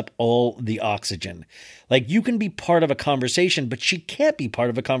takes up all the oxygen. Like you can be part of a conversation, but she can't be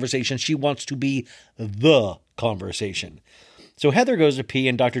part of a conversation. She wants to be the conversation. So Heather goes to pee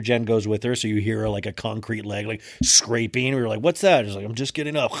and Dr. Jen goes with her. So you hear her like a concrete leg, like scraping. We were like, what's that? She's like, I'm just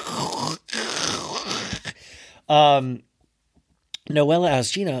getting up. Noella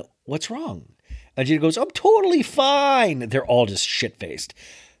asks Gina, what's wrong? And Gina goes, I'm totally fine. They're all just shit-faced.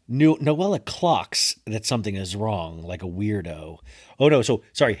 Noella clocks that something is wrong, like a weirdo. Oh, no. So,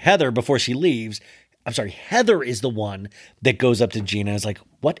 sorry, Heather, before she leaves, Heather is the one that goes up to Gina and is like,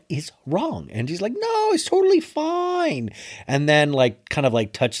 what is wrong? And she's like, no, it's totally fine. And then, like, kind of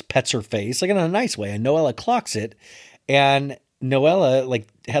like pets her face, like in a nice way. And Noella clocks it. And Noella, like,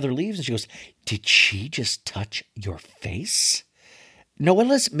 Heather leaves and she goes, did she just touch your face?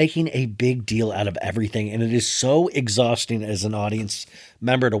 Noella's making a big deal out of everything, and it is so exhausting as an audience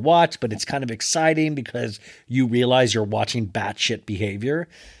member to watch, but it's kind of exciting because you realize you're watching batshit behavior.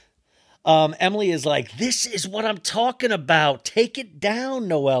 Emily is like, this is what I'm talking about. Take it down,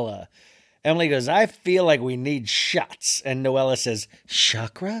 Noella. Emily goes, I feel like we need shots. And Noella says,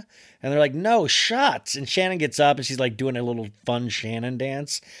 chakra? And they're like, no, shots. And Shannon gets up and she's like doing a little fun Shannon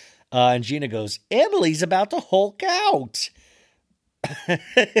dance. And Gina goes, Emily's about to Hulk out.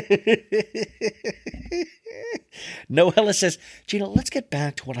 Noella says, Gina, let's get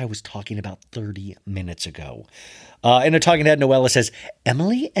back to what I was talking about 30 minutes ago. In a talking head, Noella says,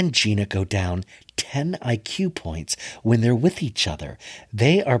 Emily and Gina go down 10 IQ points when they're with each other.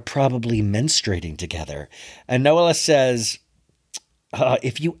 They are probably menstruating together. And Noella says,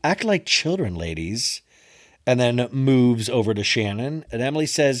 if you act like children, ladies, and then moves over to Shannon. And Emily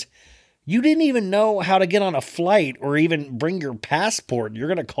says, you didn't even know how to get on a flight or even bring your passport. You're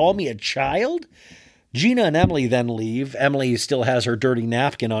going to call me a child? Gina and Emily then leave. Emily still has her dirty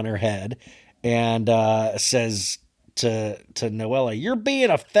napkin on her head and says to Noella, you're being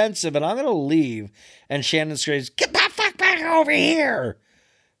offensive and I'm going to leave. And Shannon screams, get the fuck back over here.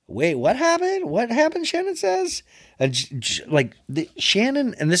 Wait, what happened? What happened? Shannon says. And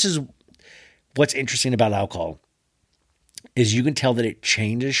Shannon, and this is what's interesting about alcohol, is you can tell that it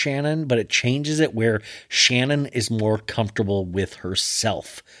changes Shannon, but it changes it where Shannon is more comfortable with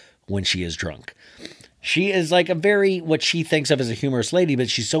herself when she is drunk. She is like a very, what she thinks of as a humorous lady, but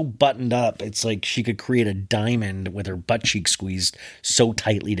she's so buttoned up. It's like she could create a diamond with her butt cheek squeezed so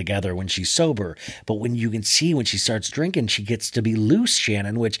tightly together when she's sober. But when you can see when she starts drinking, she gets to be loose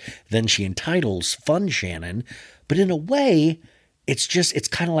Shannon, which then she entitles Fun Shannon. But in a way, it's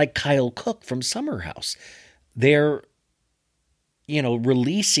kind of like Kyle Cook from Summer House. They're,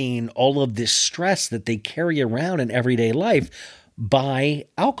 releasing all of this stress that they carry around in everyday life by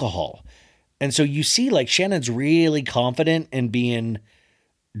alcohol. And so you see, like, Shannon's really confident in being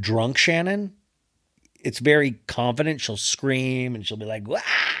drunk Shannon. It's very confident. She'll scream and she'll be like, wah!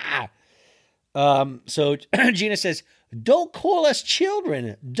 So Gina says, don't call us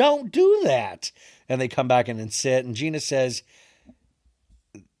children. Don't do that. And they come back in and sit. And Gina says,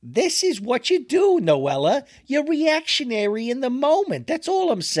 this is what you do, Noella. You're reactionary in the moment. That's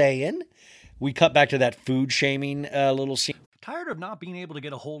all I'm saying. We cut back to that food shaming little scene. Tired of not being able to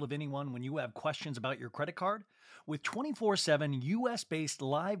get a hold of anyone when you have questions about your credit card? With 24/7 US-based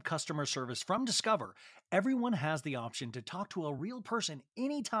live customer service from Discover, everyone has the option to talk to a real person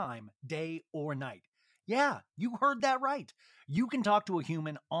anytime, day or night. Yeah, you heard that right. You can talk to a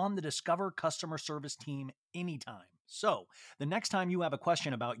human on the Discover customer service team anytime. So, the next time you have a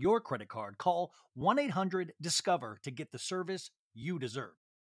question about your credit card, call 1-800-DISCOVER to get the service you deserve.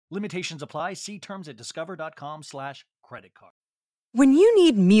 Limitations apply. See terms at discover.com/credit card. When you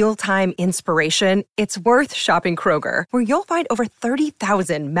need mealtime inspiration, it's worth shopping Kroger, where you'll find over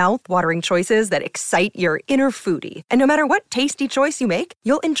 30,000 mouth-watering choices that excite your inner foodie. And no matter what tasty choice you make,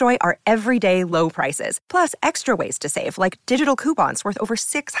 you'll enjoy our everyday low prices, plus extra ways to save, like digital coupons worth over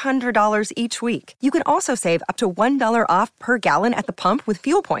 $600 each week. You can also save up to $1 off per gallon at the pump with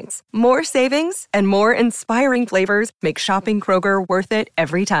fuel points. More savings and more inspiring flavors make shopping Kroger worth it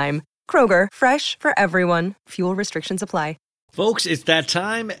every time. Kroger, fresh for everyone. Fuel restrictions apply. Folks, it's that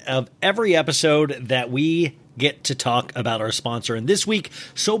time of every episode that we get to talk about our sponsor. And this week,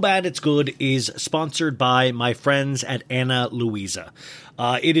 So Bad It's Good is sponsored by my friends at Ana Luisa.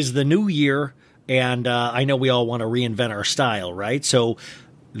 It is the new year, and I know we all want to reinvent our style, right? So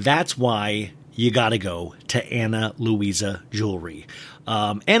that's why you got to go to Ana Luisa Jewelry.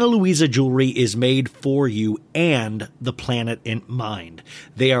 Ana Luisa Jewelry is made for you and the planet in mind.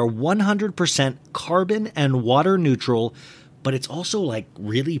 They are 100% carbon and water neutral, but it's also like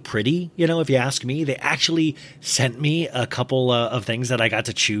really pretty, if you ask me. They actually sent me a couple of things that I got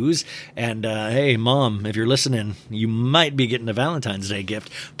to choose. And hey, Mom, if you're listening, you might be getting a Valentine's Day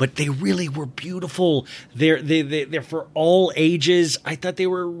gift. But they really were beautiful. They're for all ages. I thought they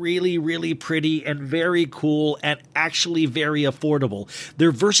were really, really pretty and very cool and actually very affordable.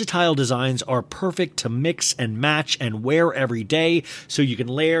 Their versatile designs are perfect to mix and match and wear every day. So you can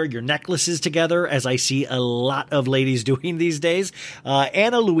layer your necklaces together, as I see a lot of ladies doing these days.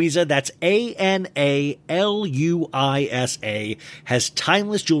 Ana Luisa, that's ANALUISA, has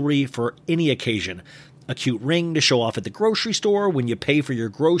timeless jewelry for any occasion. A cute ring to show off at the grocery store when you pay for your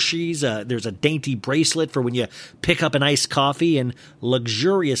groceries. There's a dainty bracelet for when you pick up an iced coffee, and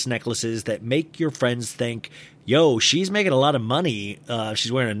luxurious necklaces that make your friends think, yo, she's making a lot of money.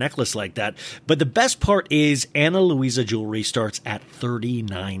 She's wearing a necklace like that. But the best part is Ana Luisa jewelry starts at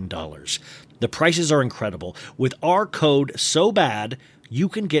 $39. The prices are incredible. With our code SOBAD, you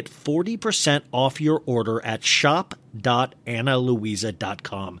can get 40% off your order at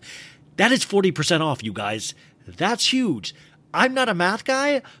shop.analuisa.com. That is 40% off, you guys. That's huge. I'm not a math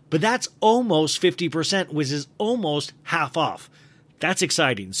guy, but that's almost 50%, which is almost half off. That's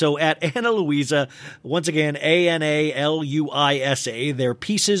exciting. So at Ana Luisa, once again, ANALUISA, their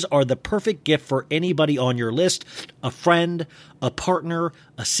pieces are the perfect gift for anybody on your list: a friend, a partner,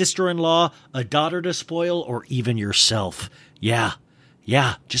 a sister-in-law, a daughter to spoil, or even yourself.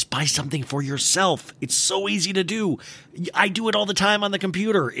 Yeah, just buy something for yourself. It's so easy to do. I do it all the time on the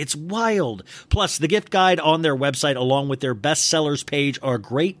computer. It's wild. Plus, the gift guide on their website, along with their bestsellers page, are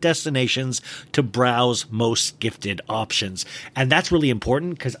great destinations to browse most gifted options. And that's really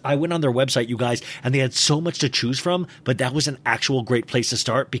important because I went on their website, you guys, and they had so much to choose from, but that was an actual great place to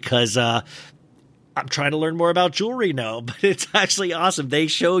start because I'm trying to learn more about jewelry now, but it's actually awesome. They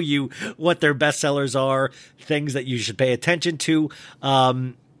show you what their bestsellers are, things that you should pay attention to.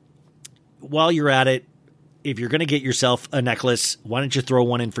 While you're at it, if you're going to get yourself a necklace, why don't you throw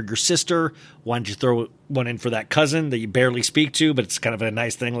one in for your sister? Why don't you throw one in for that cousin that you barely speak to, but it's kind of a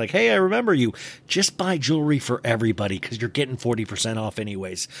nice thing like, hey, I remember you. Just buy jewelry for everybody because you're getting 40% off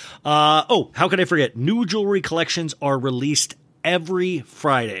anyways. How could I forget? New jewelry collections are released every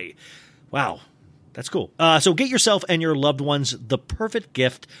Friday. Wow. That's cool. So get yourself and your loved ones the perfect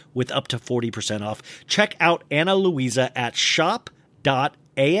gift with up to 40% off. Check out Ana Luisa at shop.analuisa.com.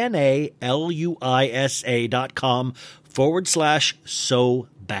 ANALUISA.com/so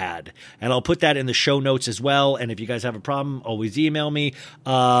bad. And I'll put that in the show notes as well. And if you guys have a problem, always email me.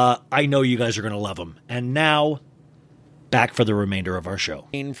 I know you guys are going to love them. And now back for the remainder of our show.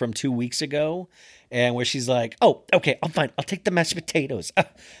 From 2 weeks ago, and where she's like, oh, okay, I'm fine. I'll take the mashed potatoes.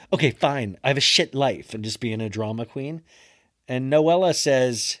 Okay, fine. I have a shit life, and just being a drama queen. And Gina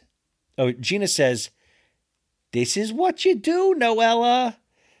says, this is what you do, Noella.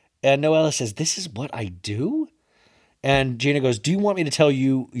 And Noella says, this is what I do? And Gina goes, do you want me to tell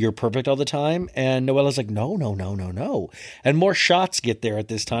you you're perfect all the time? And Noella's like, no. And more shots get there at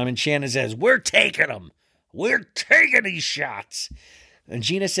this time. And Shannon says, we're taking them. We're taking these shots. And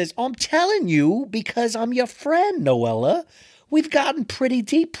Gina says, I'm telling you because I'm your friend, Noella. We've gotten pretty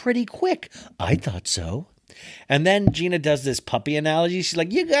deep pretty quick. I thought so. And then Gina does this puppy analogy. She's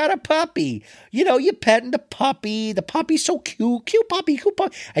like, you got a puppy. You know, you're petting the puppy. The puppy's so cute. Cute puppy.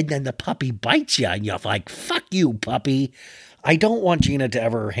 And then the puppy bites you. And you're like, fuck you, puppy. I don't want Gina to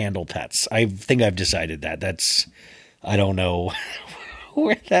ever handle pets. I think I've decided that. I don't know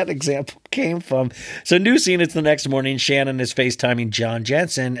where that example came from. So new scene, it's the next morning. Shannon is FaceTiming John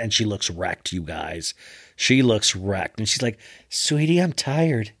Jensen, and she looks wrecked, you guys. She looks wrecked. And she's like, sweetie, I'm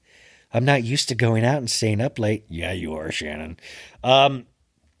tired. I'm not used to going out and staying up late. Yeah, you are, Shannon.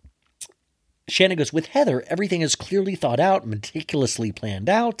 Shannon goes, with Heather, everything is clearly thought out, meticulously planned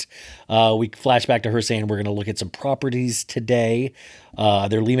out. We flash back to her saying we're going to look at some properties today.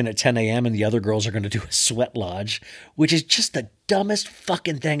 They're leaving at 10 a.m. and the other girls are going to do a sweat lodge, which is just the dumbest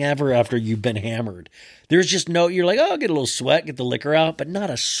fucking thing ever after you've been hammered. There's just you're like, oh, get a little sweat, get the liquor out, but not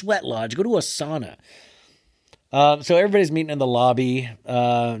a sweat lodge. Go to a sauna. So everybody's meeting in the lobby.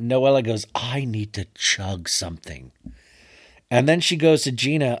 Noella goes, I need to chug something. And then she goes to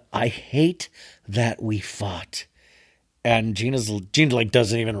Gina, I hate that we fought. And Gina like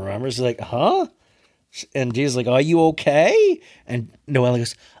doesn't even remember. She's like, huh? And Gina's like, are you okay? And Noella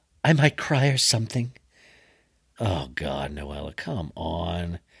goes, I might cry or something. Oh God, Noella, come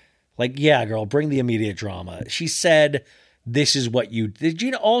on. Like, yeah, girl, bring the immediate drama. She said, this is what you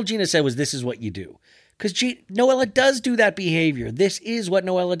did. All Gina said was, this is what you do. Because Noella does do that behavior. This is what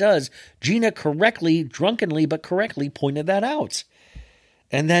Noella does. Gina correctly, drunkenly, but correctly pointed that out.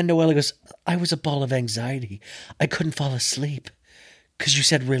 And then Noella goes, I was a ball of anxiety. I couldn't fall asleep because you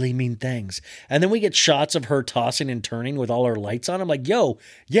said really mean things. And then we get shots of her tossing and turning with all her lights on. I'm like, yo,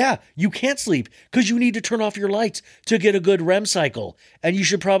 yeah, you can't sleep because you need to turn off your lights to get a good REM cycle. And you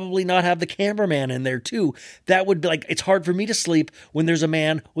should probably not have the cameraman in there too. That would be like, it's hard for me to sleep when there's a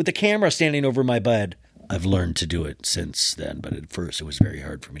man with a camera standing over my bed. I've learned to do it since then, but at first it was very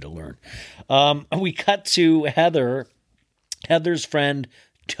hard for me to learn. We cut to Heather. Heather's friend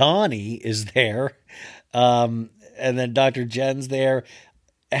Tawny is there, and then Dr. Jen's there.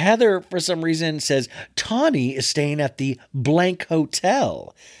 Heather, for some reason, says Tawny is staying at the blank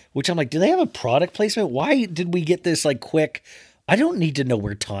hotel, which I'm like, do they have a product placement? Why did we get this like quick? I don't need to know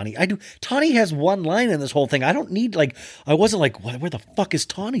where Tawny. I do. Tawny has one line in this whole thing. I don't need I wasn't like, where the fuck is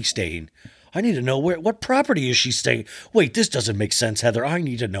Tawny staying? I need to know what property is she staying? Wait, this doesn't make sense, Heather. I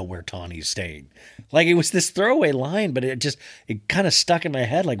need to know where Tawny's staying. Like, it was this throwaway line, but it kind of stuck in my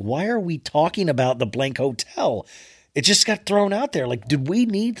head. Like, why are we talking about the blank hotel? It just got thrown out there. Like, did we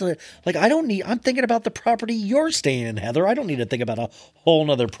need to, I'm thinking about the property you're staying in, Heather. I don't need to think about a whole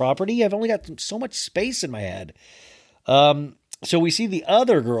nother property. I've only got so much space in my head. So we see the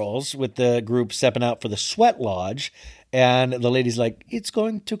other girls with the group stepping out for the sweat lodge. And the lady's like, it's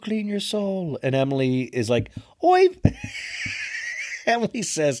going to clean your soul. And Emily is like, oi. Emily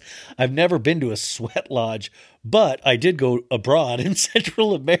says, I've never been to a sweat lodge, but I did go abroad in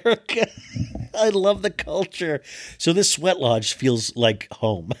Central America. I love the culture. So this sweat lodge feels like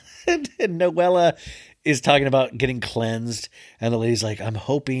home. And Noella is talking about getting cleansed. And the lady's like, I'm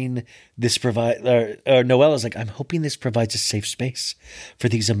hoping this Noella's like, I'm hoping this provides a safe space for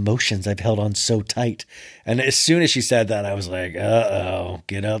these emotions I've held on so tight. And as soon as she said that, I was like, uh-oh,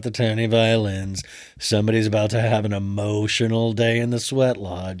 get out the tiny violins. Somebody's about to have an emotional day in the sweat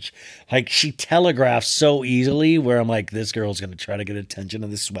lodge. Like, she telegraphs so easily where I'm like, this girl's going to try to get attention in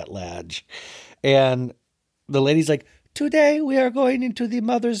the sweat lodge. And the lady's like, today we are going into the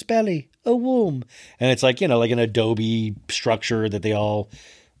mother's belly, a womb. And it's like, like an adobe structure that they all,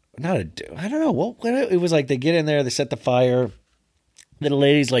 I don't know. What it was like, they get in there, they set the fire. The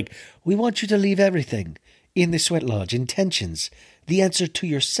lady's like, we want you to leave everything in the sweat lodge, intentions, the answer to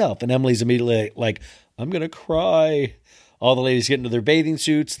yourself. And Emily's immediately like, I'm going to cry. All the ladies get into their bathing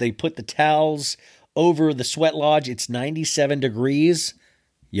suits. They put the towels over the sweat lodge. It's 97 degrees.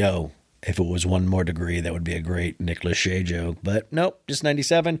 Yo, If it was one more degree, that would be a great Nick Lachey joke. But nope, just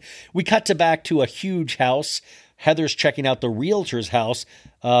 97. We cut back to a huge house. Heather's checking out the realtor's house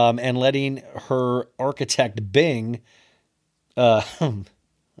and letting her architect Bing, the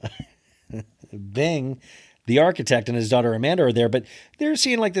architect, and his daughter Amanda are there. But they're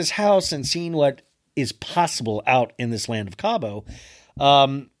seeing like this house and seeing what is possible out in this land of Cabo.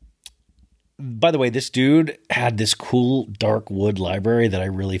 By the way, this dude had this cool dark wood library that I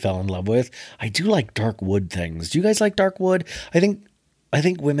really fell in love with. I do like dark wood things. Do you guys like dark wood? I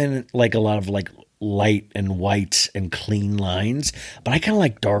think women like a lot of like light and white and clean lines, but I kind of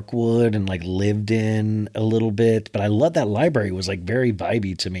like dark wood and like lived in a little bit. But I love that library. It was like very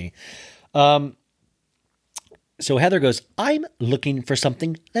vibey to me. So Heather goes, I'm looking for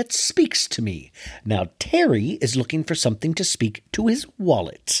something that speaks to me. Now Terry is looking for something to speak to his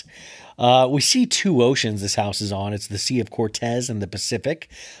wallet. We see two oceans this house is on. It's the Sea of Cortez and the Pacific.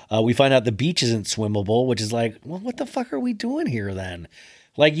 We find out the beach isn't swimmable, which is like, well, what the fuck are we doing here then?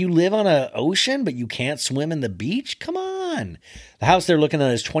 Like, you live on an ocean, but you can't swim in the beach? Come on. The house they're looking at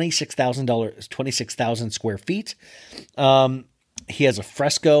is $26,000 square feet. He has a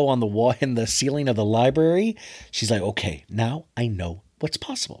fresco on the wall in the ceiling of the library. She's like, okay, now I know what's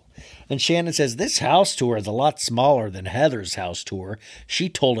possible. And Shannon says, this house tour is a lot smaller than Heather's house tour. She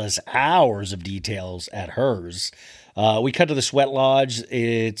told us hours of details at hers. We cut to the sweat lodge.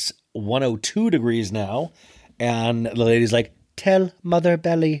 It's 102 degrees now. And the lady's like, tell Mother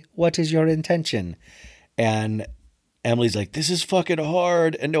Belly, what is your intention? And Emily's like, this is fucking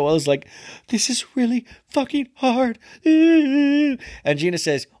hard. And Noelle's like, this is really fucking hard. And Gina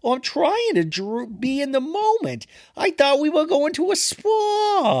says, oh, I'm trying to be in the moment. I thought we were going to a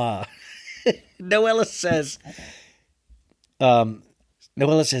spa. Noella says,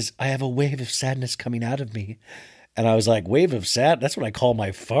 I have a wave of sadness coming out of me. And I was like, wave of sad? That's what I call my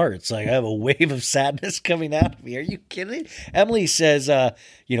farts. Like, I have a wave of sadness coming out of me. Are you kidding? Emily says,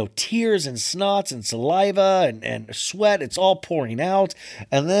 tears and snots and saliva and sweat, it's all pouring out.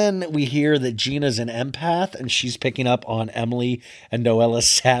 And then we hear that Gina's an empath and she's picking up on Emily and Noella's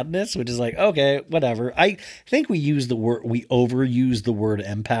sadness, which is like, okay, whatever. I think we overuse the word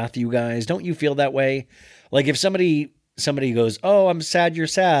empath, you guys. Don't you feel that way? Like, if somebody goes, oh, I'm sad you're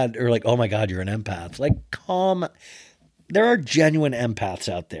sad, or like, oh my God, you're an empath. Like, calm. There are genuine empaths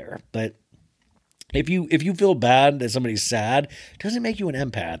out there, but if you feel bad that somebody's sad, it doesn't make you an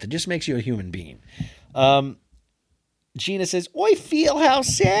empath. It just makes you a human being. Gina says, I feel how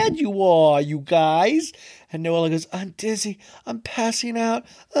sad you are, you guys. And Noella goes, I'm dizzy. I'm passing out.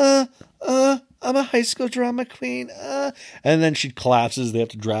 I'm a high school drama queen. And then she collapses. They have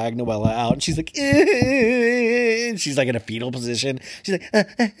to drag Noella out. And she's like, she's like in a fetal position. She's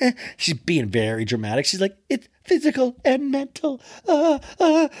like, she's being very dramatic. She's like, it's physical and mental. And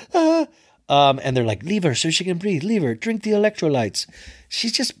they're like, leave her so she can breathe. Leave her. Drink the electrolytes.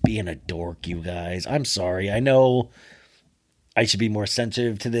 She's just being a dork, you guys. I'm sorry. I know I should be more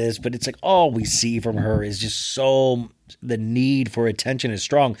sensitive to this, but it's like all we see from her is just so, the need for attention is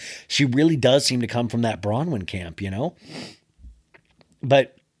strong. She really does seem to come from that Bronwyn camp, you know?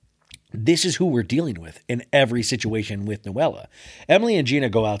 But this is who we're dealing with in every situation with Noella. Emily and Gina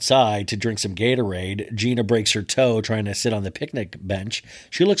go outside to drink some Gatorade. Gina breaks her toe trying to sit on the picnic bench.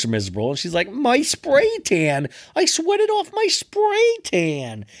 She looks miserable and she's like, my spray tan. I sweated off my spray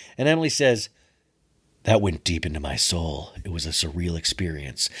tan. And Emily says, that went deep into my soul. It was a surreal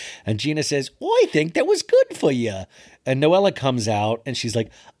experience. And Gina says, I think that was good for you. And Noella comes out and she's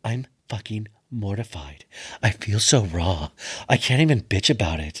like, I'm fucking mortified. I feel so raw. I can't even bitch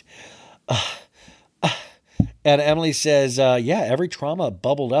about it. And Emily says, yeah, every trauma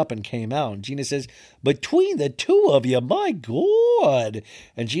bubbled up and came out. And Gina says, between the two of you, my God.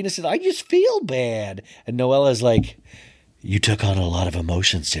 And Gina says, I just feel bad. And Noella's like, you took on a lot of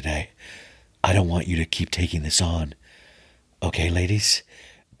emotions today. I don't want you to keep taking this on. Okay, ladies?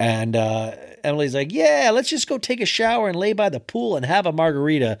 And Emily's like, yeah, let's just go take a shower and lay by the pool and have a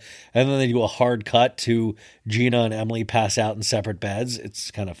margarita. And then they do a hard cut to Gina and Emily pass out in separate beds. It's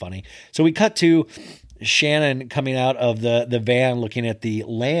kind of funny. So we cut to Shannon coming out of the van looking at the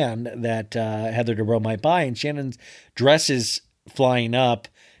land that Heather Dubrow might buy. And Shannon's dress is flying up.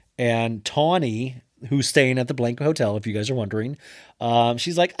 And Tawny, who's staying at the Blanco Hotel, if you guys are wondering,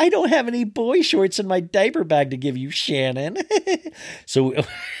 she's like, I don't have any boy shorts in my diaper bag to give you, Shannon. So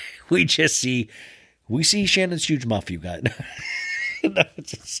we see Shannon's huge muff, you guys. No,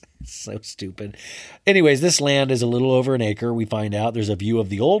 it's just so stupid. Anyways, this land is a little over an acre. We find out there's a view of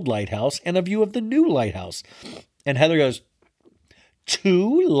the old lighthouse and a view of the new lighthouse. And Heather goes,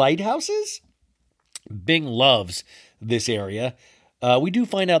 2 lighthouses? Bing loves this area. We do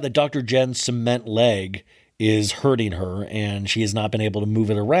find out that Dr. Jen's cement leg is hurting her, and she has not been able to move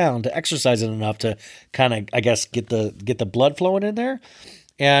it around to exercise it enough to kind of, I guess, get the blood flowing in there.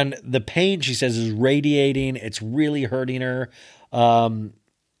 And the pain, she says, is radiating. It's really hurting her.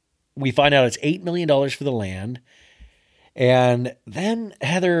 We find out it's $8 million for the land. And then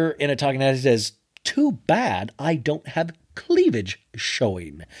Heather, in a talking head, says, too bad I don't have cleavage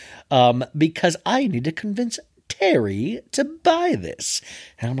showing because I need to convince Terry to buy this.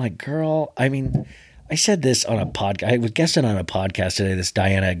 And I'm like, girl, I mean, I said this on a podcast. I was guesting on a podcast today, this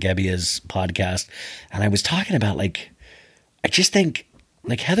Diana Gebbia's podcast. And I was talking about, like, I just think,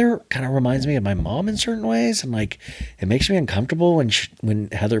 like, Heather kind of reminds me of my mom in certain ways. And, like, it makes me uncomfortable when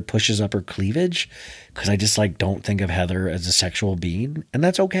Heather pushes up her cleavage, because I just, like, don't think of Heather as a sexual being. And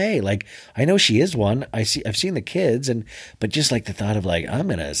that's okay. Like, I know she is one. I've seen the kids, but just, like, the thought of, like, I'm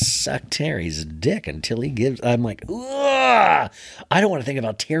going to suck Terry's dick until he gives, I'm like, ugh! I don't want to think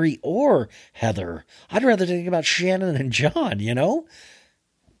about Terry or Heather. I'd rather think about Shannon and John, you know?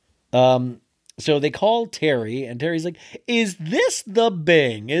 So they call Terry, and Terry's like, is this the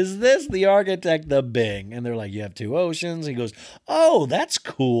Bing? Is this the architect, the Bing? And they're like, you have two oceans. He goes, oh, that's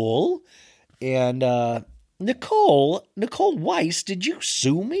cool. And Nicole Weiss, did you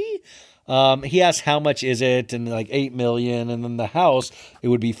sue me? He asks, how much is it? And like $8 million. And then the house, it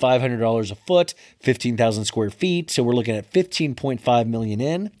would be $500 a foot, 15,000 square feet. So we're looking at $15.5 million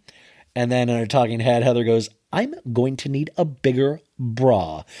in. And then in a talking head, Heather goes, I'm going to need a bigger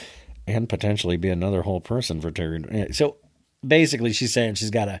bra. And potentially be another whole person for Terry. So basically she's saying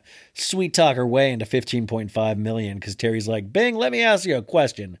she's got to sweet talk her way into $15.5 million, because Terry's like, Bing, let me ask you a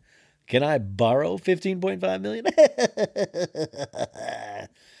question. Can I borrow $15.5 million?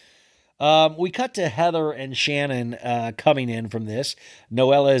 We cut to Heather and Shannon coming in from this.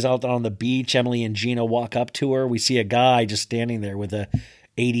 Noella is out on the beach. Emily and Gina walk up to her. We see a guy just standing there with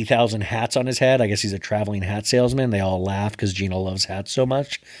 80,000 hats on his head. I guess he's a traveling hat salesman. They all laugh because Gina loves hats so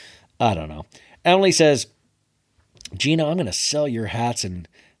much. I don't know. Emily says, Gina, I'm going to sell your hats, and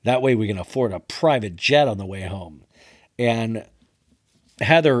that way we can afford a private jet on the way home. And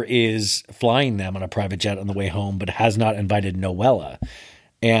Heather is flying them on a private jet on the way home, but has not invited Noella.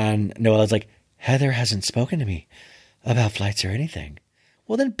 And Noella's like, Heather hasn't spoken to me about flights or anything.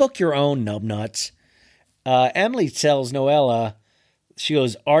 Well, then book your own, numbnuts. Emily tells Noella, she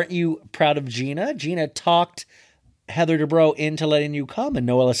goes, aren't you proud of Gina? Gina talked Heather Dubrow into letting you come. And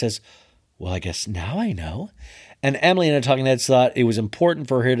Noella says, well, I guess now I know. And Emily in a talking heads thought it was important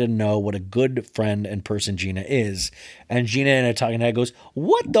for her to know what a good friend and person Gina is. And Gina in a talking head goes,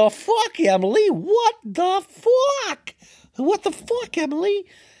 what the fuck, Emily? What the fuck? What the fuck, Emily?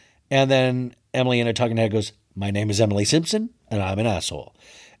 And then Emily in a talking head goes, my name is Emily Simpson, and I'm an asshole.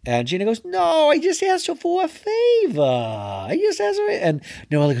 And Gina goes, no, I just asked her for a favor. I just asked her. And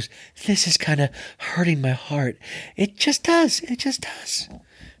Noella goes, this is kind of hurting my heart. It just does. It just does.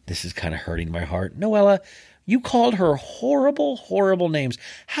 This is kind of hurting my heart. Noella, you called her horrible, horrible names.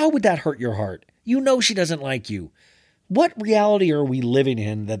 How would that hurt your heart? You know she doesn't like you. What reality are we living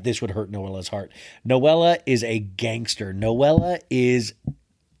in that this would hurt Noella's heart? Noella is a gangster.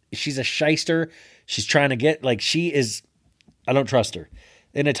 She's a shyster. She's trying to get, I don't trust her.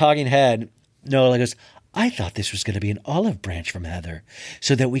 In a talking head, Noella goes, I thought this was going to be an olive branch from Heather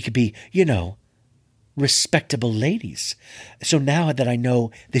so that we could be, respectable ladies. So now that I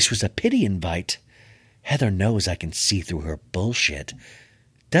know this was a pity invite, Heather knows I can see through her bullshit.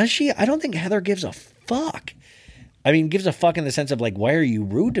 Does she? I don't think Heather gives a fuck. I mean, gives a fuck in the sense of why are you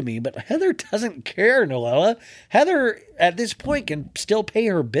rude to me? But Heather doesn't care, Noella. Heather, at this point, can still pay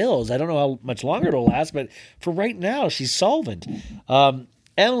her bills. I don't know how much longer it'll last, but for right now, she's solvent.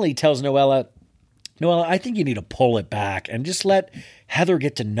 Emily tells Noella, I think you need to pull it back and just let Heather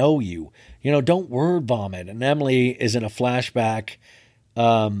get to know you. Don't word vomit. And Emily is in a flashback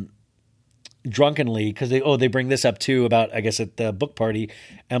drunkenly, because they bring this up too about, I guess, at the book party,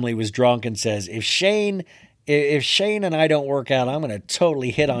 Emily was drunk and says, if Shane and I don't work out, I'm going to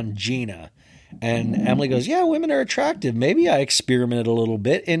totally hit on Gina. And Emily goes, yeah, women are attractive. Maybe I experimented a little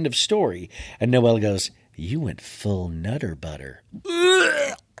bit. End of story. And Noella goes, you went full nutter butter.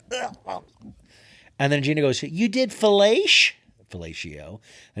 And then Gina goes, you did fellatio.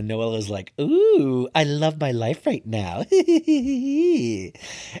 And Noella's like, ooh, I love my life right now.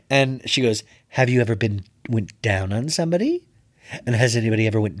 And she goes, have you ever went down on somebody? And has anybody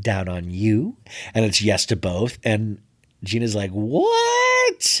ever went down on you? And it's yes to both. And Gina's like,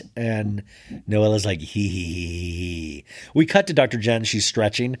 what? And Noella's like, hee. We cut to Dr. Jen. She's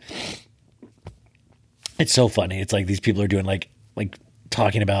stretching. It's so funny. It's like these people are doing like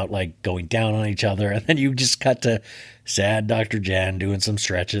talking about like going down on each other. And then you just cut to sad Dr. Jen doing some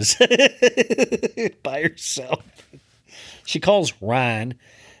stretches by herself. She calls Ryan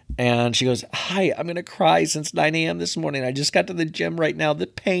and she goes, "Hi, I'm going to cry since 9 a.m. this morning. I just got to the gym right now. The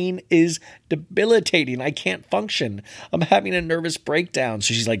pain is debilitating. I can't function. I'm having a nervous breakdown."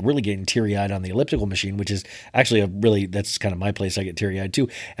 So she's like really getting teary-eyed on the elliptical machine, which is actually that's kind of my place. I get teary-eyed too.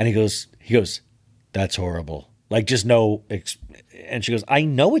 And he goes, "That's horrible. Like just no." And she goes, "I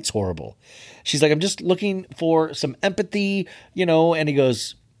know it's horrible." She's like, "I'm just looking for some empathy, and he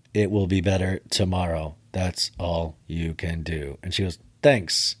goes, "It will be better tomorrow. That's all you can do." And she goes,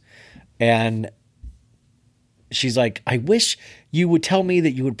 "Thanks." And she's like, "I wish you would tell me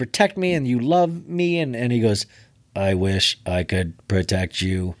that you would protect me and you love me." And he goes, "I wish I could protect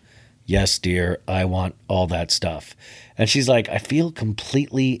you. Yes, dear, I want all that stuff." And she's like, "I feel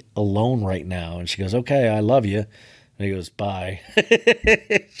completely alone right now." And she goes, "Okay, I love you." And he goes, "Bye."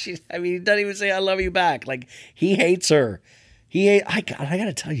 He doesn't even say "I love you" back. Like, he hates her. I got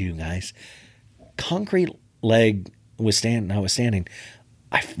to tell you guys, concrete leg notwithstanding,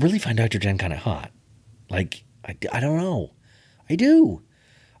 I really find Dr. Jen kind of hot. Like, I don't know. I do.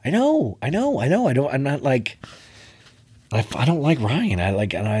 I know. I'm not like, I don't like Ryan. I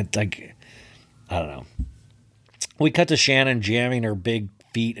don't know. We cut to Shannon jamming her big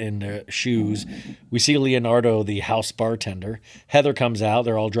feet into shoes. We see Leonardo, the house bartender. Heather comes out.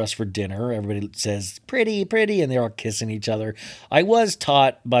 They're all dressed for dinner. Everybody says, "Pretty, pretty," and they're all kissing each other. I was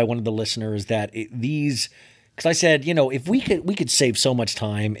taught by one of the listeners that because I said, if we could save so much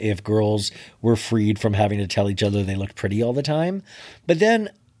time if girls were freed from having to tell each other they looked pretty all the time. But then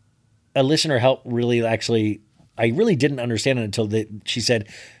a listener helped really I really didn't understand it until she said,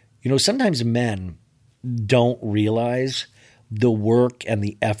 sometimes men don't realize the work and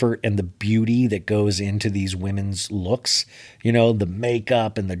the effort and the beauty that goes into these women's looks, the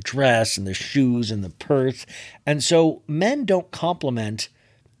makeup and the dress and the shoes and the purse. And so men don't compliment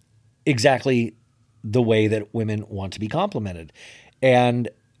exactly the way that women want to be complimented. And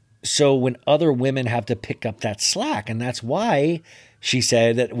so when other women have to pick up that slack, and that's why she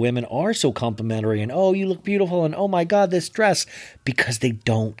said that women are so complimentary and, "Oh, you look beautiful," and, "Oh my God, this dress," because they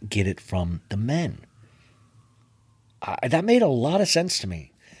don't get it from the men. That made a lot of sense to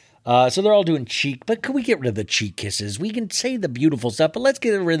me. So they're all doing cheek, but could we get rid of the cheek kisses? We can say the beautiful stuff, but let's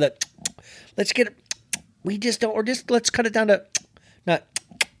get rid of let's cut it down to not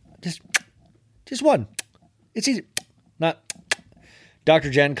just one. It's easy. Not. Dr.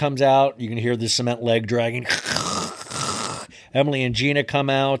 Jen comes out. You can hear the cement leg dragging. Emily and Gina come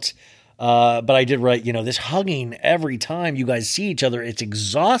out. But I did write, this hugging every time you guys see each other, it's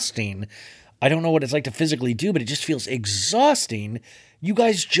exhausting. I don't know what it's like to physically do, but it just feels exhausting. You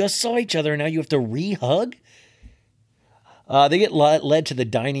guys just saw each other, and now you have to re-hug? They get led to the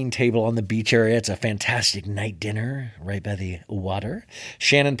dining table on the beach area. It's a fantastic night dinner right by the water.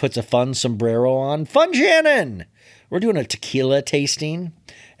 Shannon puts a fun sombrero on. Fun, Shannon! We're doing a tequila tasting.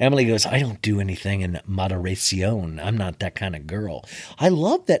 Emily goes, "I don't do anything in moderation. I'm not that kind of girl." I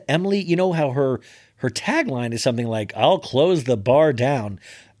love that Emily, how her tagline is something like, "I'll close the bar down."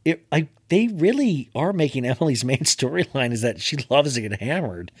 They really are making Emily's main storyline is that she loves to get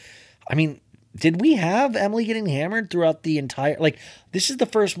hammered. I mean, did we have Emily getting hammered throughout the entire, this is the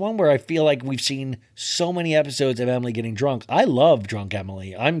first one where I feel like we've seen so many episodes of Emily getting drunk. I love drunk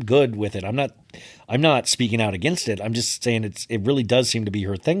Emily. I'm good with it. I'm not speaking out against it. I'm just saying it really does seem to be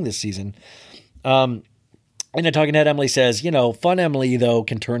her thing this season. In a talking head, Emily says, fun Emily though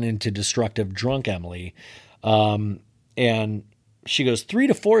can turn into destructive drunk Emily. And she goes, 3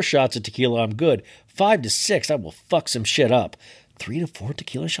 to 4 shots of tequila, I'm good. 5 to 6, I will fuck some shit up. 3 to 4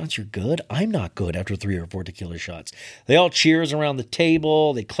 tequila shots, you're good? I'm not good after 3 or 4 tequila shots. They all cheers around the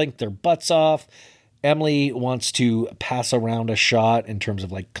table. They clink their butts off. Emily wants to pass around a shot in terms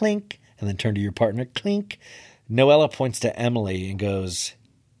of clink, and then turn to your partner, clink. Noella points to Emily and goes,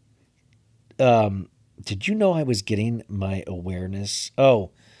 "Did you know I was getting my awareness?" Oh,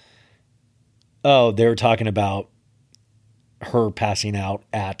 they were talking about her passing out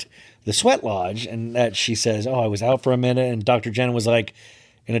at the sweat lodge, and that she says, "Oh, I was out for a minute," and Dr. Jen was like,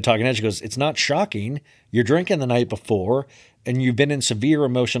 in a talking head, she goes, "It's not shocking. You're drinking the night before, and you've been in severe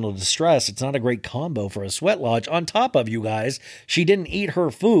emotional distress. It's not a great combo for a sweat lodge. On top of, you guys, she didn't eat her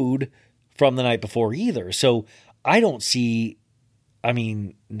food from the night before either. So I don't see,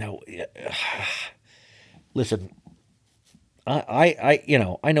 no, listen, I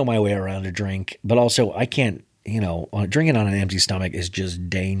know my way around a drink, but also I can't drinking on an empty stomach is just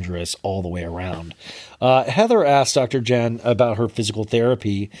dangerous all the way around. Heather asked Dr. Jen about her physical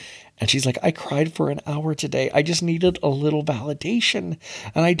therapy, and she's like, I cried for an hour today. I just needed a little validation,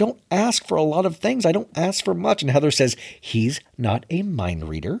 and I don't ask for a lot of things. I don't ask for much. And Heather says, he's not a mind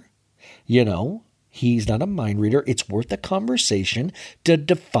reader. He's not a mind reader. It's worth a conversation to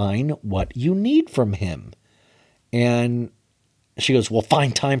define what you need from him. And she goes, well,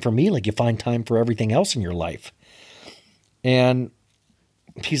 find time for me like you find time for everything else in your life. And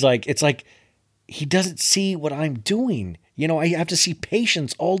he's like, it's like he doesn't see what I'm doing. I have to see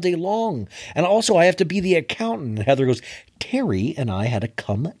patients all day long. And also I have to be the accountant. And Heather goes, Terry and I had a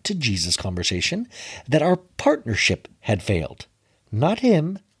come to Jesus conversation that our partnership had failed. Not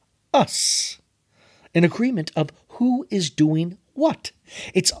him, us. An agreement of who is doing what.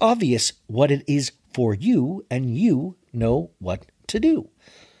 It's obvious what it is for you, and you know what to do.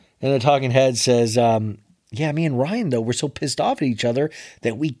 And the talking head says, me and Ryan, though, we're so pissed off at each other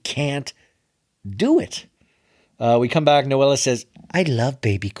that we can't do it. We come back. Noella says, I love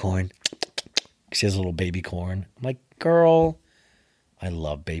baby corn. She has a little baby corn. I'm like, girl, I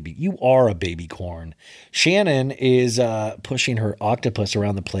love baby. You are a baby corn. Shannon is pushing her octopus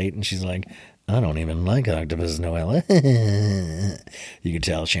around the plate, and she's like, I don't even like octopus, Noella. You can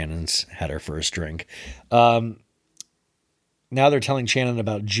tell Shannon's had her first drink. Now they're telling Shannon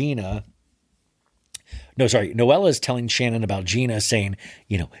about Gina. Noella is telling Shannon about Gina, saying,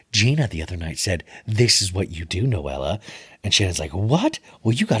 Gina the other night said, this is what you do, Noella. And Shannon's like, what?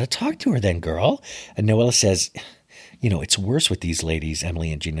 Well, you got to talk to her then, girl. And Noella says, it's worse with these ladies,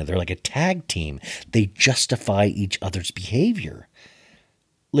 Emily and Gina. They're like a tag team. They justify each other's behavior.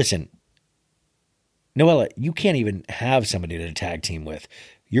 Listen, Noella, you can't even have somebody to tag team with.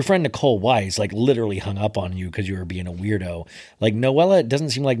 Your friend Nicole Weiss, literally hung up on you because you were being a weirdo. Noella, it doesn't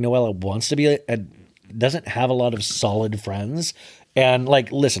seem like Noella wants to be doesn't have a lot of solid friends. And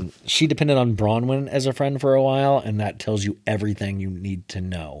listen, she depended on Bronwyn as a friend for a while, and that tells you everything you need to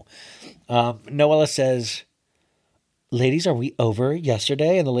know. Noella says, ladies, are we over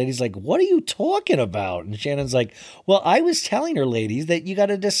yesterday? And the lady's like, what are you talking about? And Shannon's like, well, I was telling her, ladies, that you got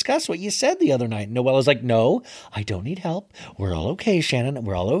to discuss what you said the other night. And Noella's like, no, I don't need help. We're all okay, Shannon.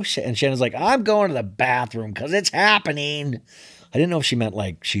 We're all okay. And Shannon's like, I'm going to the bathroom because it's happening. I didn't know if she meant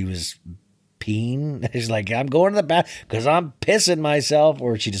she was peeing. She's like, I'm going to the bathroom because I'm pissing myself,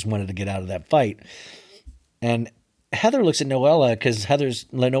 or she just wanted to get out of that fight. And Heather looks at Noella because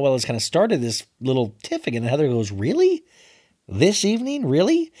Noella's kind of started this little tiff again. And Heather goes, really? This evening?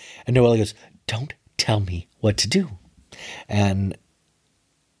 Really? And Noella goes, don't tell me what to do. And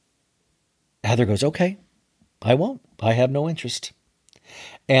Heather goes, okay, I won't. I have no interest.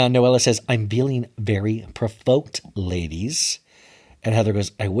 And Noella says, I'm feeling very provoked, ladies. And Heather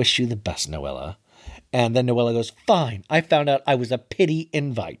goes, I wish you the best, Noella. And then Noella goes, fine, I found out I was a pity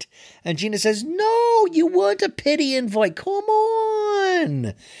invite. And Gina says, no, you weren't a pity invite. Come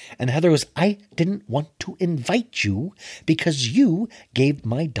on. And Heather goes, I didn't want to invite you because you gave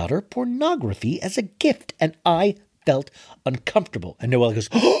my daughter pornography as a gift, and I felt uncomfortable. And Noella goes,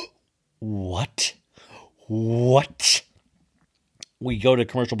 oh, what? What? We go to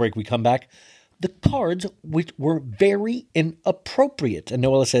commercial break. We come back. The cards, which were very inappropriate. And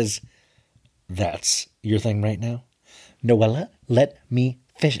Noella says, that's your thing right now? Noella, let me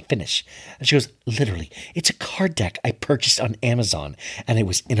finish. And she goes, literally, it's a card deck I purchased on Amazon, and it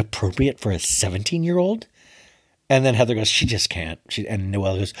was inappropriate for a 17-year-old? And then Heather goes, she just can't. And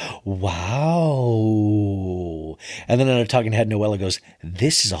Noella goes, wow. And then in a talking head, Noella goes,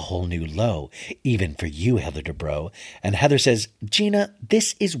 this is a whole new low, even for you, Heather Dubrow. And Heather says, Gina,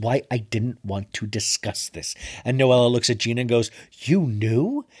 this is why I didn't want to discuss this. And Noella looks at Gina and goes, you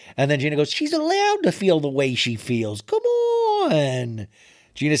knew? And then Gina goes, she's allowed to feel the way she feels. Come on.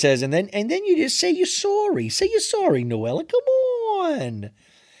 Gina says, and then you just say you're sorry. Say you're sorry, Noella. Come on.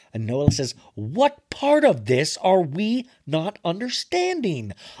 And Noella says, what part of this are we not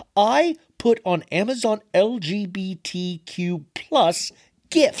understanding? I put on Amazon LGBTQ plus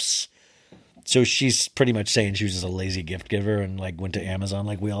gifts. So she's pretty much saying she was just a lazy gift giver and went to Amazon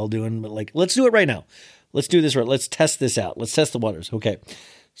like we all do. But let's do it right now. Let's do this right. Let's test this out. Let's test the waters. Okay.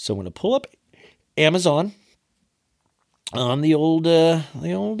 So I'm going to pull up Amazon on the old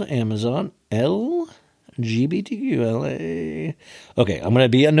Amazon LGBTQLA. Okay, I'm going to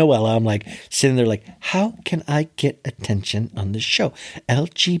be a Noella. I'm sitting there how can I get attention on this show?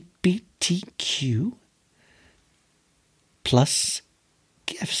 LGBTQ plus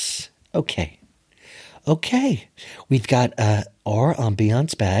gifts. Okay. We've got our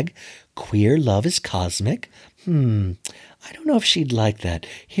ambiance bag. Queer love is cosmic. I'm I don't know if she'd like that.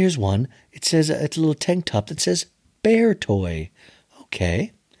 Here's one. It says, it's a little tank top that says bear toy.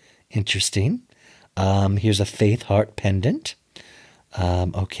 Okay, interesting. Here's a faith heart pendant.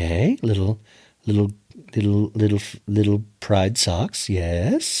 Okay, little pride socks.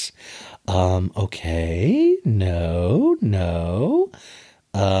 Yes. Okay, no.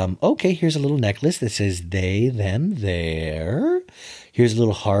 Okay, here's a little necklace that says they, them, their. Here's a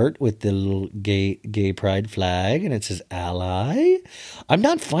little heart with the little gay pride flag, and it says ally. I'm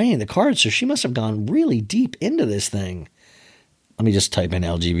not finding the cards, so she must have gone really deep into this thing. Let me just type in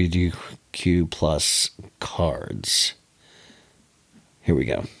LGBTQ plus cards. Here we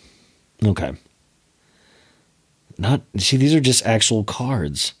go. Okay. These are just actual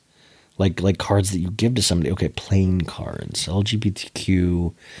cards. Like cards that you give to somebody. Okay, plain cards.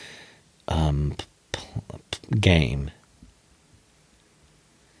 LGBTQ game.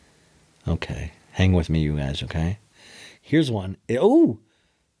 Okay, hang with me, you guys, okay? Here's one. Oh,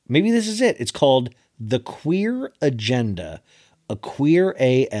 maybe this is it. It's called The Queer Agenda, a queer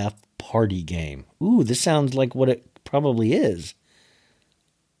AF party game. Ooh, this sounds like what it probably is.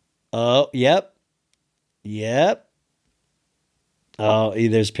 Oh, yep. Oh,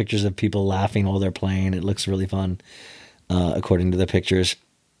 there's pictures of people laughing while they're playing. It looks really fun, according to the pictures.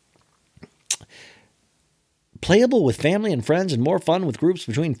 Playable with family and friends and more fun with groups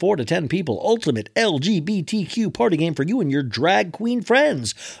between 4 to 10 people. Ultimate LGBTQ party game for you and your drag queen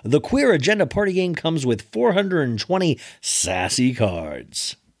friends. The Queer Agenda party game comes with 420 sassy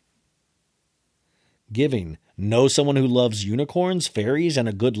cards. Giving. Know someone who loves unicorns, fairies, and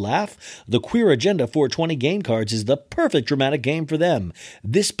a good laugh? The Queer Agenda 420 game cards is the perfect dramatic game for them.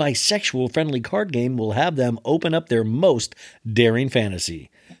 This bisexual-friendly card game will have them open up their most daring fantasy.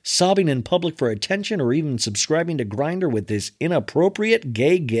 Sobbing in public for attention or even subscribing to Grindr with this inappropriate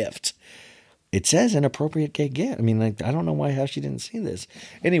gay gift. It says inappropriate gay gift. I mean, I don't know how she didn't see this.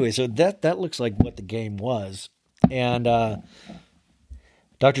 Anyway, so that looks like what the game was. And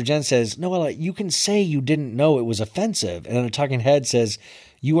Dr. Jen says, Noella, you can say you didn't know it was offensive. And then a talking head says,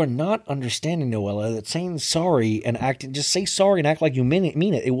 you are not understanding, Noella, that saying sorry and acting, just say sorry and act like you mean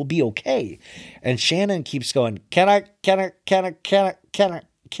it. It will be okay. And Shannon keeps going, can I?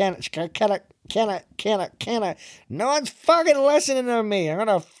 No one's fucking listening to me. I'm going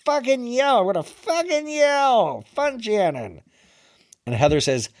to fucking yell. Fun, Shannon. And Heather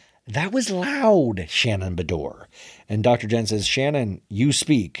says, that was loud, Shannon Bedore. And Dr. Jen says, Shannon, you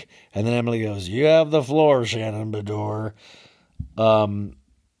speak. And then Emily goes, you have the floor, Shannon Bedore.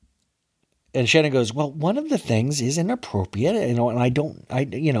 And Shannon goes, well, one of the things is inappropriate, and it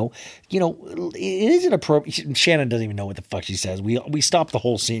is inappropriate. Shannon doesn't even know what the fuck she says. We stopped the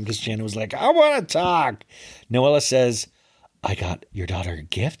whole scene because Shannon was like, I want to talk. Noella says, I got your daughter a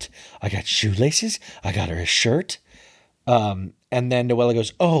gift. I got shoelaces. I got her a shirt. And then Noella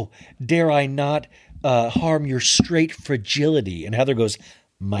goes, oh, dare I not harm your straight fragility? And Heather goes,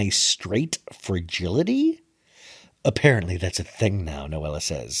 my straight fragility? Apparently that's a thing now, Noella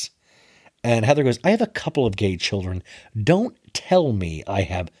says. And Heather goes, I have a couple of gay children. Don't tell me I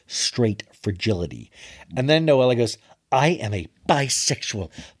have straight fragility. And then Noella goes, I am a bisexual,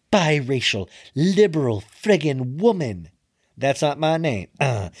 biracial, liberal friggin' woman. That's not my name.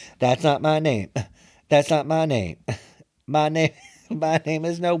 That's not my name. That's not my name. My name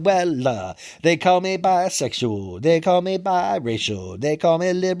is Noella. They call me bisexual. They call me biracial. They call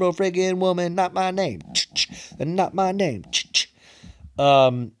me liberal friggin' woman. Not my name. Not my name.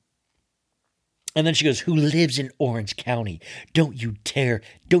 And then she goes, who lives in Orange County? Don't you dare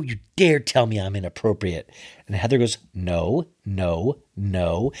tell me I'm inappropriate. And Heather goes, no.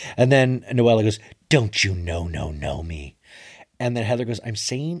 And then Noella goes, don't you know me. And then Heather goes, I'm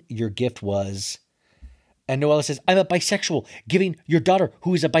saying your gift was... And Noella says, I'm a bisexual, giving your daughter,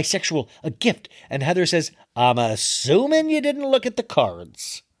 who is a bisexual, a gift. And Heather says, I'm assuming you didn't look at the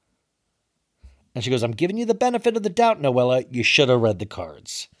cards. And she goes, I'm giving you the benefit of the doubt, Noella. You should have read the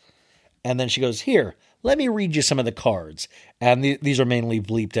cards. And then she goes, here, let me read you some of the cards. And these are mainly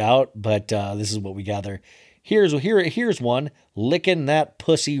bleeped out, but this is what we gather. Here's one, licking that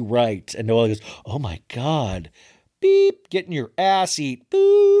pussy right. And Noella goes, oh my God. Beep, getting your ass eat.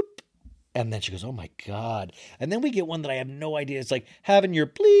 Boop. And then she goes, oh my God. And then we get one that I have no idea. It's like having your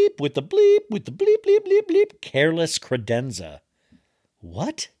bleep with the bleep, careless credenza.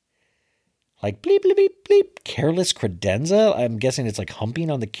 What? Like bleep, bleep, bleep, bleep, careless credenza? I'm guessing it's like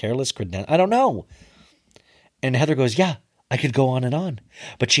humping on the careless credenza. I don't know. And Heather goes, yeah, I could go on and on.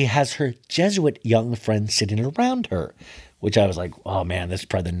 But she has her Jesuit young friends sitting around her, which I was like, oh man, this is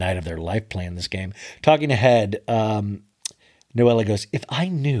probably the night of their life playing this game. Talking ahead, Noella goes, if I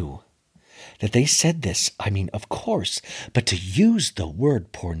knew that they said this. I mean, of course, but to use the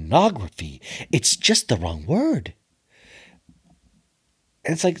word pornography, it's just the wrong word.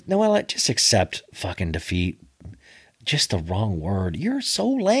 And it's like, Noella, just accept fucking defeat. Just the wrong word. You're so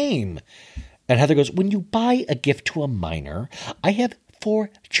lame. And Heather goes, when you buy a gift to a minor, I have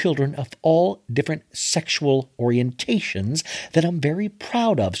 4 children of all different sexual orientations that I'm very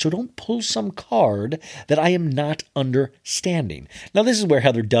proud of. So don't pull some card that I am not understanding. Now, this is where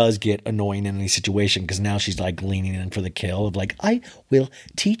Heather does get annoying in any situation, because now she's like leaning in for the kill of like, I will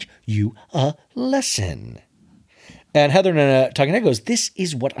teach you a lesson. And Heather talking to goes, this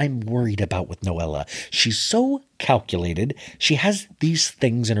is what I'm worried about with Noella. She's so calculated. She has these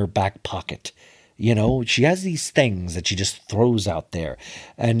things in her back pocket. You know, she has these things that she just throws out there.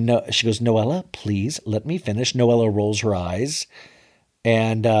 And she goes, Noella, please let me finish. Noella rolls her eyes.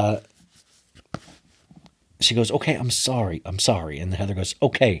 And she goes, okay, I'm sorry. And Heather goes,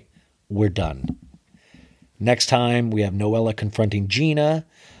 okay, we're done. Next time we have Noella confronting Gina.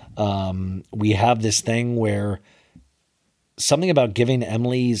 We have this thing where something about giving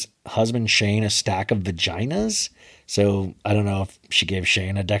Emily's husband Shane a stack of vaginas. So I don't know if she gave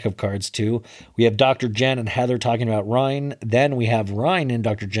Shane a deck of cards too. We have Dr. Jen and Heather talking about Ryan. Then we have Ryan and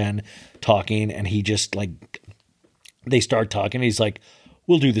Dr. Jen talking, and he just like, they start talking. And he's like,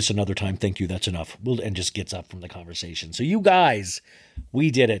 we'll do this another time. Thank you. That's enough. And just gets up from the conversation. So you guys,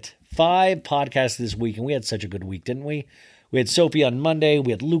 we did it. 5 podcasts this week, and we had such a good week, didn't we? We had Sophie on Monday.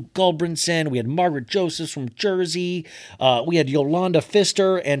 We had Luke Goldbrinson. We had Margaret Josephs from Jersey. We had Yolanda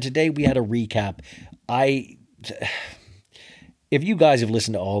Pfister. And today we had a recap. If you guys have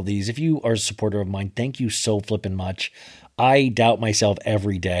listened to all of these, if you are a supporter of mine, thank you so flippin' much. I doubt myself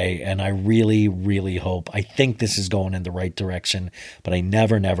every day, and I really, really hope. I think this is going in the right direction, but I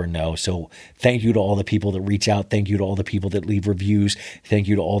never know. So thank you to all the people that reach out. Thank you to all the people that leave reviews. Thank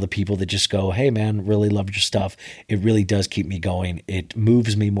you to all the people that just go, hey, man, really love your stuff. It really does keep me going. It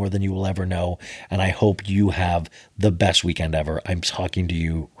moves me more than you will ever know, and I hope you have the best weekend ever. I'm talking to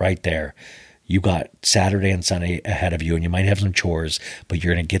you right there. You got Saturday and Sunday ahead of you, and you might have some chores, but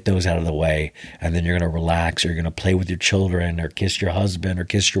you're going to get those out of the way, and then you're going to relax, or you're going to play with your children, or kiss your husband, or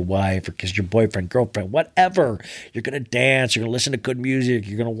kiss your wife, or kiss your boyfriend, girlfriend, whatever. You're going to dance. You're going to listen to good music.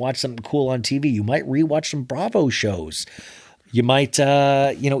 You're going to watch something cool on TV. You might rewatch some Bravo shows. You might,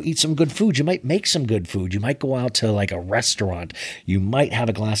 eat some good food. You might make some good food. You might go out to like a restaurant. You might have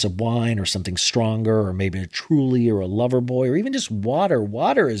a glass of wine or something stronger, or maybe a Truly or a Loverboy, or even just water.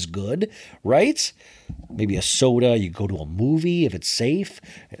 Water is good, right? Maybe a soda. You go to a movie if it's safe.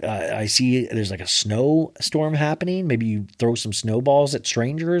 I see there's like a snowstorm happening. Maybe you throw some snowballs at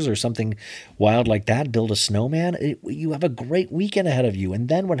strangers or something wild like that. Build a snowman. You have a great weekend ahead of you. And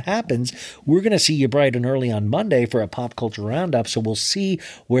then what happens, we're going to see you bright and early on Monday for a pop culture roundup. So we'll see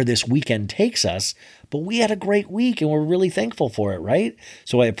where this weekend takes us. But we had a great week, and we're really thankful for it, right?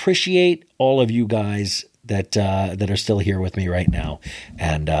 So I appreciate all of you guys that are still here with me right now.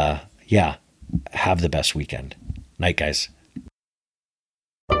 And have the best weekend. Night, guys.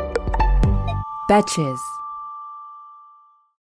 Betches.